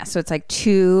 yeah, so it's like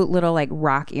 2 little like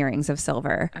rock earrings of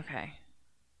silver. Okay.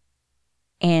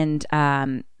 And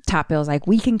Top Bill's like,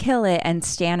 we can kill it. And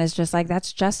Stan is just like,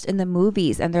 that's just in the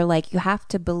movies. And they're like, you have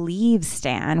to believe,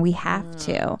 Stan. We have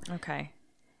to. Okay.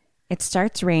 It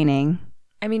starts raining.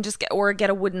 I mean, just get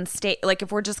a wooden stake. Like,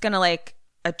 if we're just going to like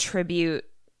attribute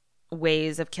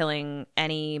ways of killing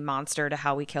any monster to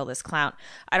how we kill this clown.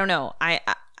 I don't know. I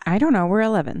don't know. We're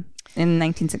 11 in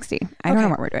 1960. I don't know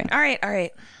what we're doing. All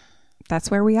right. That's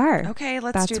where we are. Okay,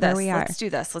 let's That's do this. where we are. Let's do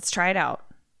this. Let's try it out.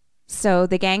 So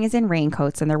the gang is in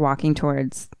raincoats and they're walking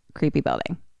towards creepy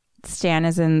building. Stan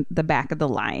is in the back of the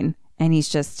line and he's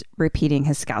just repeating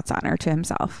his Scout's honor to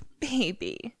himself.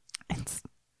 Baby. It's...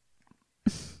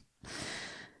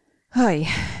 Hi.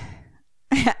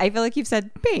 I feel like you've said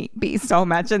baby so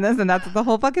much in this, and that's what the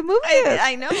whole fucking movie is.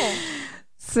 I know.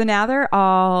 So now they're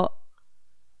all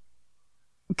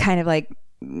kind of like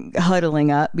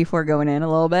huddling up before going in a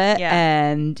little bit. Yeah.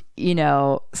 And, you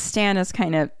know, Stan is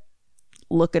kind of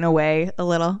looking away a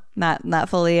little, not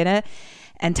fully in it.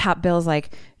 And Top Bill's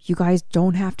like, you guys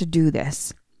don't have to do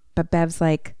this. But Bev's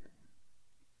like,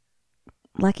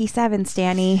 lucky 7,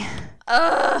 Stanny.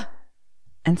 Ugh.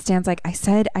 And Stan's like, I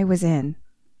said I was in.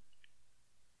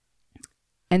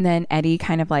 And then Eddie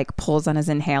kind of like pulls on his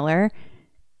inhaler.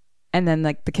 And then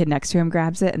like the kid next to him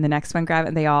grabs it and the next one grabs it.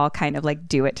 And they all kind of like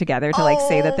do it together to like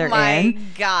say that they're in. Oh my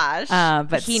gosh.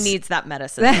 But he needs that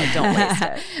medicine. So don't waste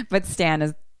it. But Stan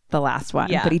is the last one.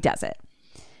 Yeah. But he does it.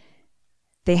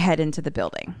 They head into the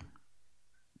building.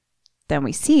 Then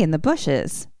we see in the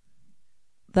bushes,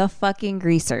 the fucking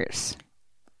greasers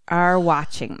are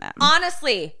watching them.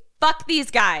 Honestly, fuck these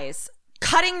guys.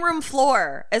 Cutting room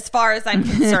floor, as far as I'm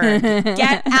concerned.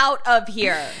 Get out of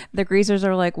here. The greasers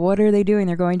are like, what are they doing?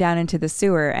 They're going down into the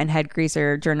sewer. And head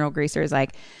greaser, General Greaser, is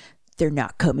like, they're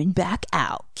not coming back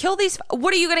out. Kill these.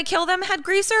 What are you going to kill them, head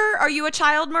greaser? Are you a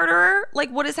child murderer?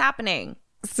 Like, what is happening?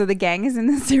 So the gang is in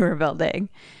the sewer building.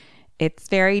 It's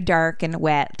very dark and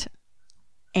wet.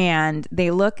 And they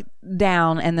look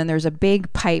down, and then there's a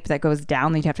big pipe that goes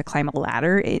down that you have to climb a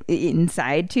ladder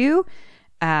inside to.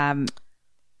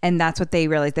 And that's what they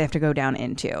realize they have to go down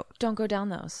into. Don't go down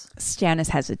those. Stan is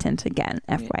hesitant again,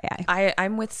 FYI.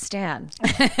 I'm with Stan.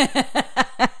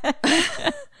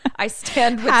 I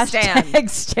stand with Hashtag Stan.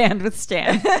 stand with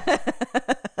Stan.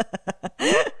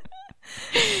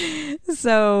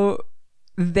 So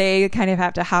they kind of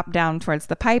have to hop down towards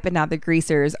the pipe, and now the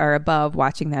greasers are above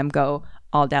watching them go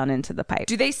all down into the pipe.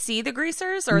 Do they see the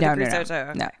greasers or No, the greasers?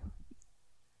 No.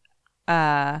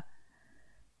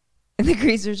 And the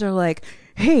greasers are like,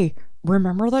 hey,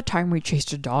 remember that time we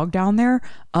chased a dog down there?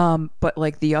 But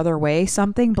like the other way,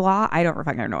 something, blah. I don't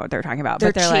fucking know what they're talking about.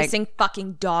 They're but they're chasing like,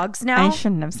 fucking dogs now? I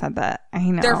shouldn't have said that. I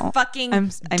know. They're fucking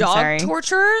I'm dog sorry.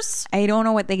 torturers? I don't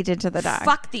know what they did to the dog.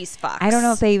 Fuck these fucks. I don't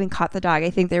know if they even caught the dog. I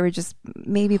think they were just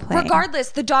maybe playing. Regardless,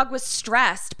 the dog was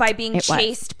stressed by being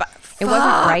chased by... It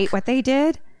wasn't right what they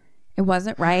did. It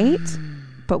wasn't right.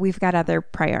 But we've got other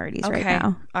priorities right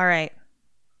now. All right.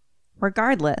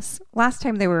 Regardless, last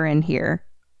time they were in here,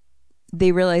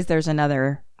 they realized there's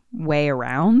another way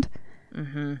around.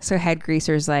 Mm-hmm. So head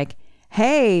greaser's like,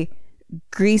 hey,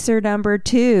 greaser number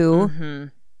 2,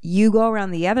 you go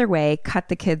around the other way, cut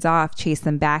the kids off, chase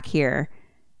them back here,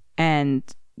 and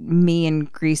me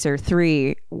and greaser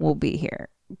 3 will be here,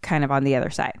 kind of on the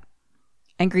other side.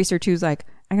 And greaser 2's like,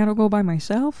 I gotta go by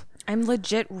myself. I'm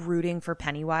legit rooting for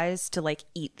Pennywise to like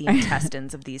eat the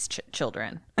intestines of these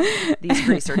children, these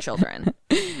greaser children.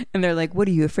 And they're like, what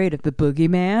are you afraid of, the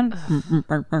boogeyman?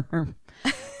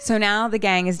 So now the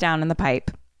gang is down in the pipe.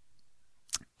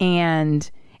 And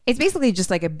it's basically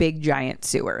just like a big giant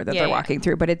sewer that they're walking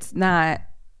through. But it's not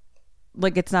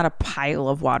like, it's not a pile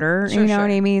of water. Sure, you know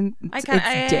what I mean? It's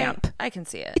damp. I can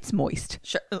see it. It's moist.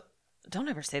 Sure. Don't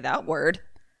ever say that word.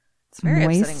 It's very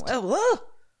Moist? upsetting. Ugh.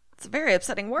 It's a very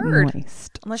upsetting word.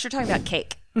 Moist. Unless you're talking about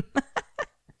cake.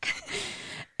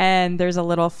 And there's a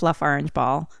little fluff orange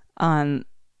ball on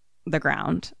the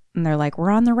ground. And they're like,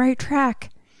 we're on the right track.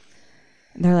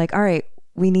 And they're like, all right,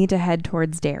 we need to head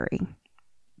towards dairy.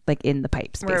 Like in the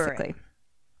pipes, basically. Right.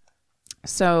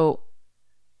 So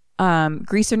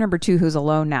greaser number 2, who's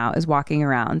alone now, is walking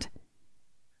around.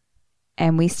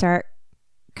 And we start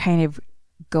kind of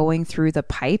going through the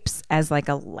pipes as like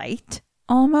a light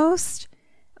almost.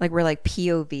 Like we're like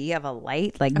POV of a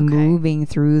light, like moving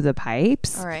through the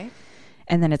pipes. All right.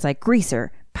 And then it's like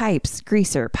greaser, pipes,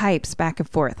 back and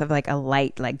forth of like a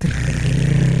light, like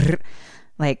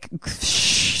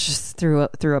through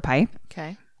a pipe.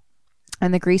 Okay.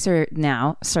 And the greaser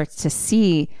now starts to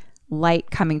see light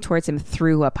coming towards him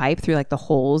through a pipe, through like the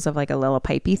holes of like a little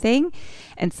pipey thing.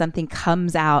 And something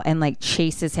comes out and like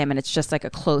chases him. And it's just like a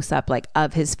close up like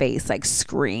of his face, like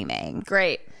screaming.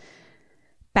 Great.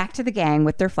 Back to the gang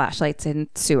with their flashlights in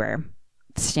sewer.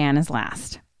 Stan is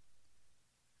last.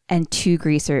 And two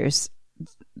greasers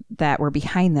that were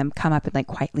behind them come up and like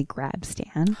quietly grab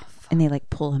Stan. And they like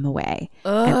pull him away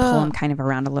and pull him kind of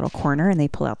around a little corner, and they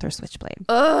pull out their switchblade.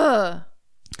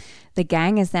 The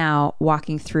gang is now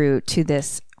walking through to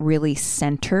this really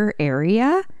center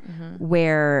area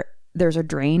where there's a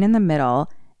drain in the middle,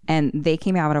 and they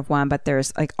came out of one, but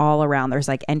there's like all around, there's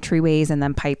like entryways and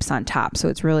then pipes on top. So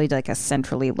it's really like a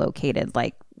centrally located,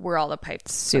 like where all the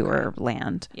pipes sewer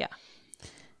land. Yeah.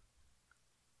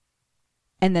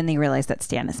 And then they realize that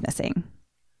Stan is missing.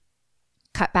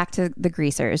 Cut back to the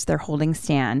greasers. They're holding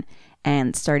Stan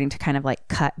and starting to kind of like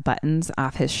cut buttons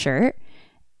off his shirt.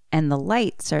 And the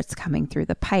light starts coming through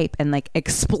the pipe and like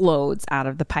explodes out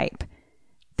of the pipe.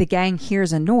 The gang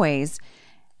hears a noise,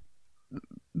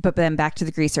 but then back to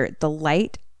the greaser. The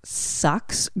light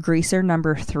sucks greaser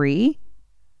number 3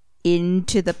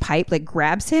 into the pipe, like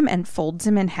grabs him and folds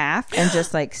him in half and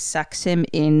just like sucks him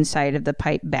inside of the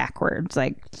pipe backwards.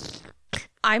 Like,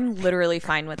 I'm literally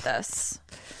fine with this.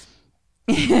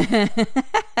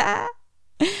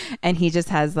 And he just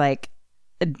has like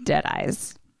dead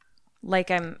eyes.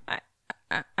 Like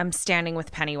I'm standing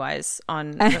with Pennywise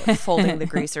on folding the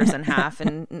greasers in half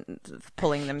and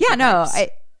pulling them. Yeah, no,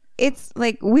 it's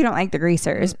like we don't like the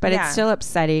greasers, but it's still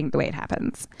upsetting the way it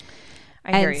happens.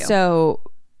 I hear you. And so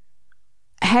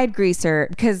head greaser,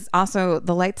 because also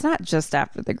the light's not just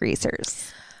after the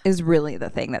greasers, is really the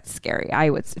thing that's scary. I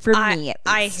would, for me at least.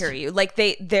 I hear you. Like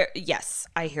they're yes,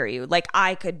 I hear you. Like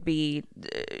I could be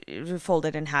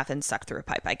folded in half and sucked through a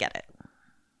pipe. I get it.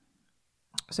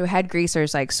 So head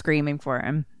greaser's like screaming for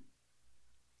him.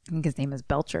 I think his name is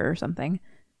Belcher or something.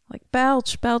 Like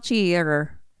Belchy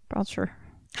or Belcher.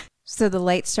 So the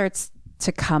light starts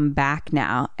to come back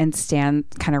now, and Stan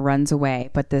kind of runs away,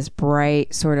 but this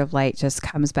bright sort of light just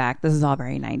comes back. This is all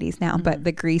very 90s now, but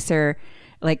the greaser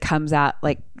like comes out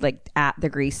like at the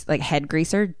grease, like head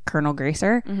greaser, Colonel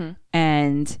Greaser,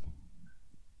 and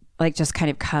like just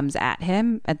kind of comes at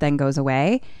him and then goes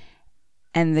away.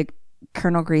 And the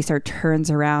Colonel Greaser turns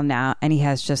around now, and he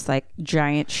has just like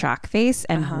giant shock face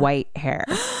and white hair,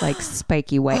 like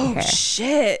spiky white hair.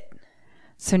 Shit.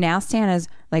 So now Stan is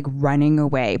like running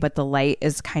away, but the light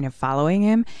is kind of following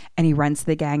him, and he runs to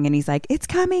the gang and he's like, it's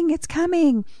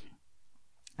coming.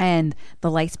 And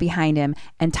the light's behind him,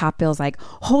 and Top Bill's like,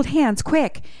 hold hands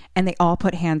quick. And they all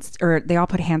put hands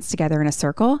together in a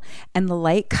circle, and the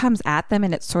light comes at them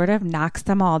and it sort of knocks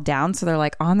them all down. So they're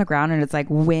like on the ground, and it's like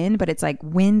wind, but it's like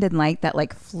wind and light that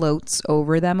like floats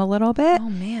over them a little bit. Oh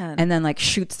man. And then like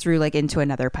shoots through like into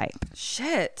another pipe.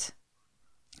 Shit.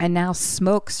 And now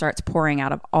smoke starts pouring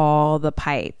out of all the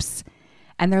pipes.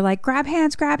 And they're like, grab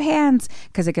hands,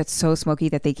 because it gets so smoky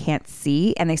that they can't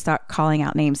see. And they start calling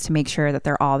out names to make sure that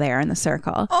they're all there in the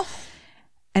circle. Oh.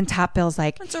 And Top Bill's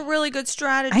like, that's a really good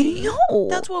strategy. I know.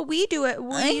 That's what we do at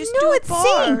bars.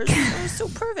 It was so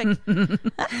perfect.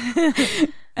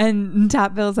 And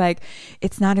Top Bill's like,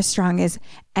 it's not as strong as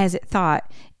it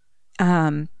thought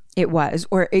it was,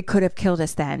 or it could have killed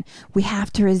us then. We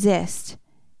have to resist.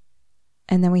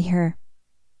 And then we hear,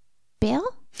 Bill?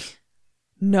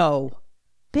 No.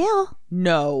 Bill?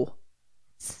 No.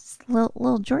 It's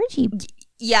little Georgie.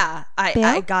 Yeah.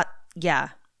 I got, yeah.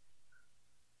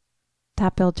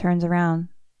 Top Bill turns around.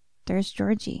 There's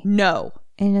Georgie. No.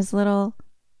 In his little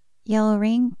yellow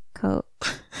raincoat.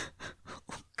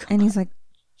 And he's like,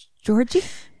 Georgie?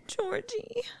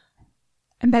 Georgie.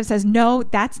 And Bev says, no,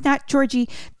 that's not Georgie.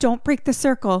 Don't break the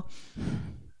circle.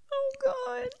 Oh,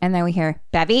 God. And then we hear,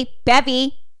 Bevy.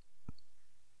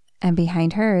 And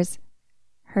behind hers,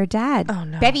 her dad. Oh,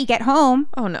 no. Bevy, get home.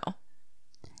 Oh, no.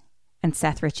 And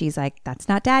Seth Ritchie's like, that's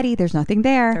not Daddy. There's nothing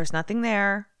there. There's nothing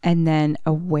there. And then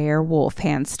a werewolf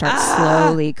hand starts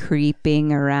slowly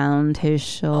creeping around his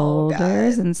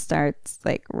shoulders and starts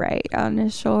like right on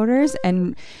his shoulders.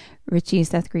 And Richie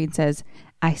Seth Green says,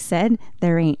 I said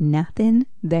there ain't nothing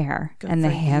there. Good and the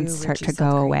for hands you, start Richie to Seth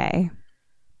go Green. away.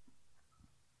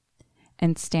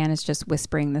 And Stan is just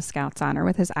whispering the Scout's honor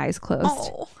with his eyes closed.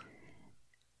 Oh.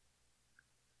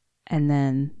 And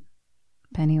then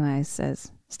Pennywise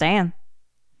says, Stan.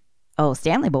 "Oh,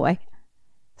 Stanley boy."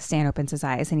 Stan opens his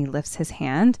eyes and he lifts his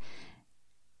hand,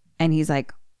 and he's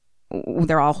like,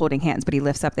 they're all holding hands, but he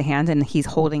lifts up the hand and he's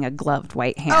holding a gloved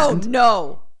white hand. Oh,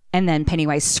 no. And then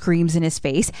Pennywise screams in his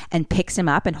face and picks him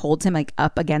up and holds him like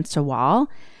up against a wall.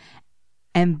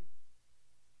 And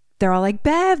they're all like,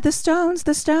 "Bev, the stones,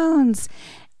 the stones."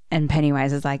 And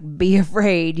Pennywise is like, "Be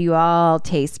afraid. You all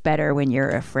taste better when you're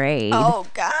afraid." Oh,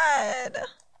 God.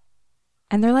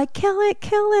 And they're like, "Kill it,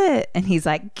 kill it." And he's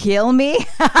like, "Kill me?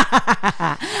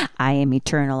 I am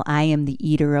eternal. I am the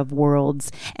eater of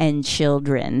worlds and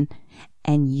children.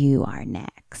 And you are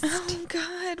next." Oh,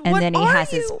 God. And what then he are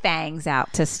has his you? fangs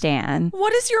out to Stan.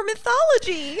 What is your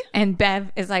mythology? And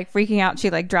Bev is like freaking out. She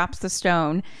like drops the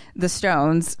stones,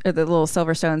 or the little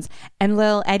silver stones. And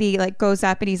little Eddie like goes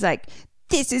up and he's like,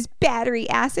 "This is battery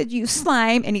acid, you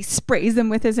slime." And he sprays them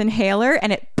with his inhaler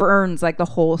and it burns like the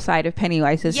whole side of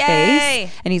Pennywise's Yay!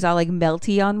 face. And he's all like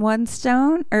melty on one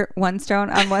stone on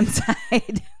one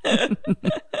side.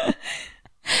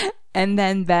 And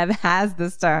then Bev has the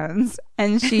stones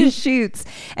and she shoots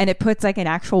and it puts like an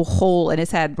actual hole in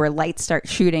his head where lights start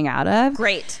shooting out of.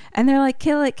 Great. And they're like,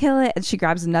 "Kill it, kill it." And she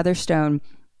grabs another stone.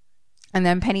 And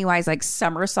then Pennywise like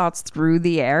somersaults through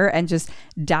the air and just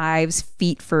dives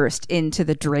feet first into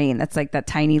the drain. That's like that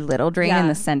tiny little drain in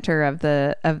the center of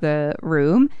the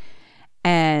room.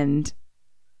 And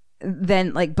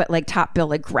then but Top Bill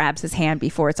like grabs his hand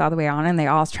before it's all the way on and they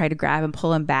all try to grab and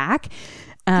pull him back.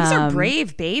 These are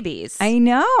brave babies. I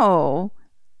know.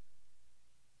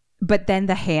 But then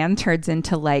the hand turns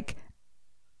into like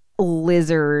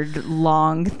lizard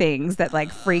long things that like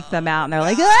freak them out and they're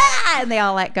like, "Ah!" And they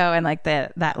all let go and like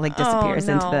that like disappears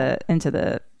into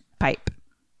the pipe.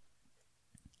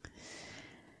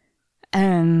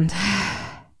 And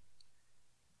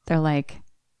they're like,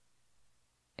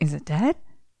 "Is it dead?"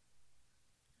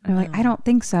 They're like, "I don't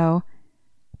think so."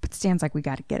 But Stan's like, "We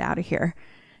got to get out of here."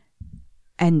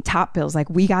 And Top Bill's like,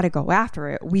 "We got to go after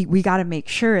it. We got to make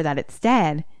sure that it's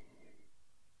dead."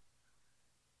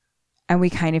 And we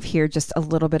kind of hear just a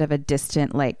little bit of a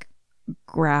distant like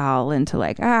growl into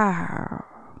like, "Ah."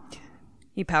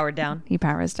 He powered down. He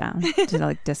powers down to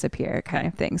like disappear kind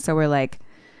of thing. So we're like,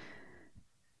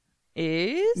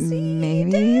 is he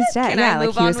maybe dead? he's dead. Can Yeah, I like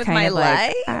move he on was with kind my of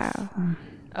life? like, "Oh."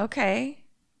 Okay.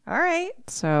 All right.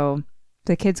 So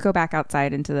the kids go back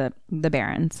outside into the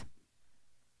barrens.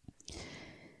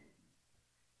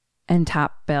 And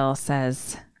Top Bill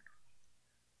says,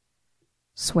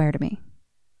 "Swear to me.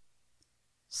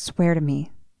 Swear to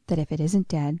me that if it isn't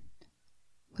dead,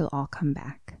 we'll all come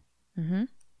back." Mm-hmm. And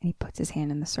he puts his hand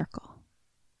in the circle.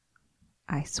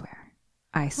 "I swear.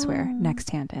 I swear."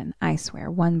 Next hand in. "I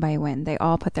swear." One by one. They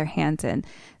all put their hands in.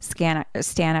 Stan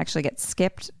actually gets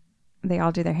skipped. They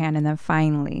all do their hand. And then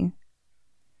finally,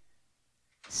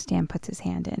 Stan puts his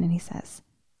hand in and he says,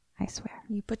 "I swear."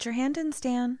 You put your hand in,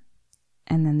 Stan.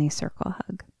 And then they circle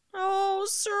hug. Oh,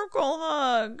 circle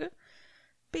hug.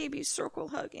 Baby circle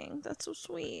hugging. That's so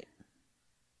sweet.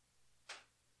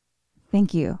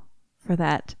 Thank you for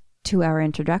that 2-hour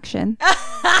introduction.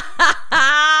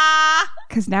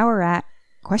 Because now we're at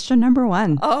question number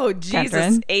 1. Oh, Jesus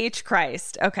Catherine. H.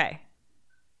 Christ. Okay.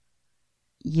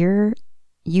 You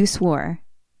swore,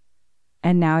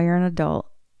 and now you're an adult,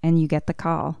 and you get the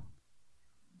call.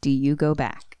 Do you go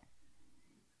back?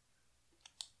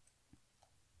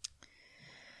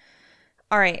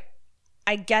 All right.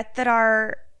 I get that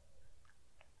our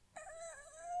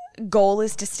goal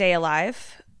is to stay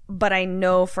alive, but I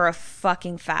know for a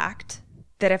fucking fact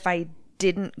that if I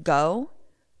didn't go,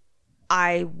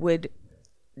 I would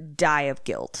die of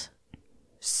guilt.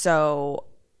 So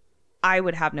I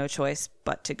would have no choice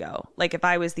but to go. Like if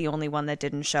I was the only one that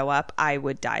didn't show up, I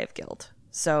would die of guilt.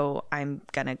 So I'm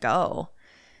gonna go.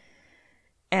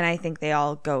 And I think they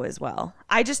all go as well.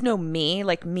 I just know me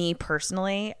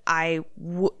personally, I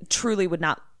truly would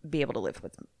not be able to live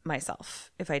with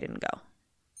myself if I didn't go.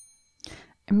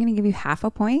 I'm going to give you half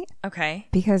a point. Okay.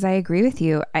 Because I agree with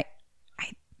you.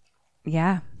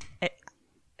 Yeah.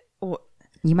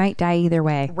 You might die either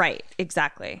way. Right.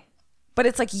 Exactly. But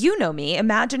it's like, you know me.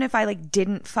 Imagine if I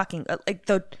didn't fucking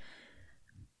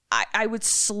I would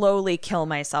slowly kill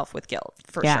myself with guilt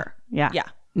for sure. Yeah. Yeah.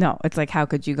 No, it's like, how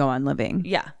could you go on living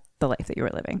Yeah. the life that you were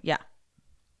living? Yeah.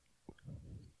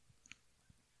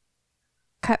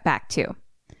 Cut back to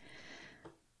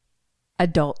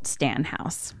adult Stan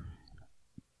house.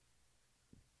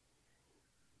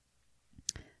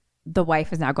 The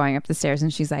wife is now going up the stairs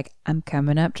and she's like, "I'm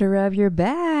coming up to rub your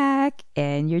back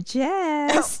and your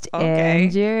chest Okay.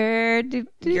 and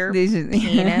your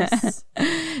penis."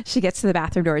 She gets to the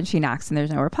bathroom door and she knocks and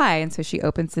there's no reply. And so she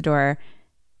opens the door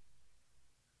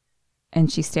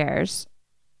and she stares.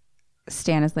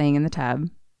 Stan is laying in the tub.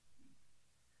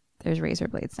 There's razor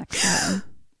blades next to him.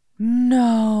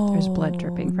 No. There's blood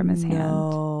dripping from his hand.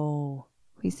 No.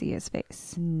 We see his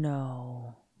face.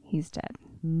 No. He's dead.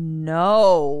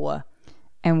 No.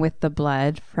 And with the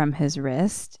blood from his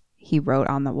wrist, he wrote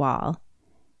on the wall,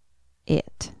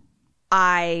 "It."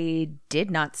 I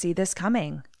did not see this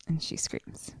coming. And she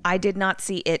screams. I did not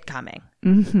see it coming.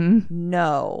 Mm-hmm.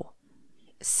 No.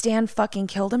 Stan fucking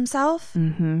killed himself?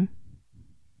 Mm-hmm.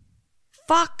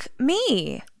 Fuck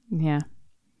me. Yeah.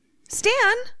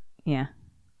 Stan? Yeah.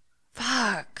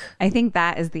 Fuck. I think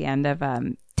that is the end of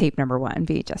tape number 1,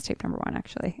 VHS tape number 1,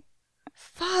 actually.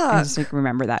 Fuck. I just like,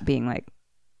 remember that being like,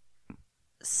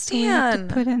 Stan.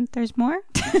 put in, there's more?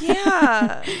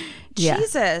 Yeah. Yeah.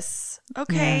 Jesus.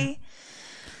 Okay. Yeah.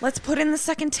 Let's put in the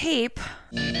second tape.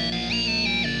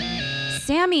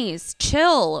 Sammy's,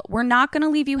 chill. We're not going to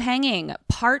leave you hanging.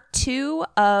 Part 2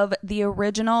 of the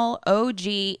original OG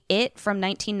It from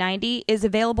 1990 is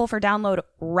available for download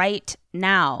right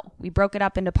now. We broke it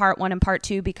up into part 1 and part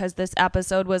 2 because this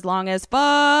episode was long as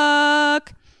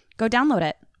fuck. Go download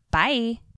it. Bye.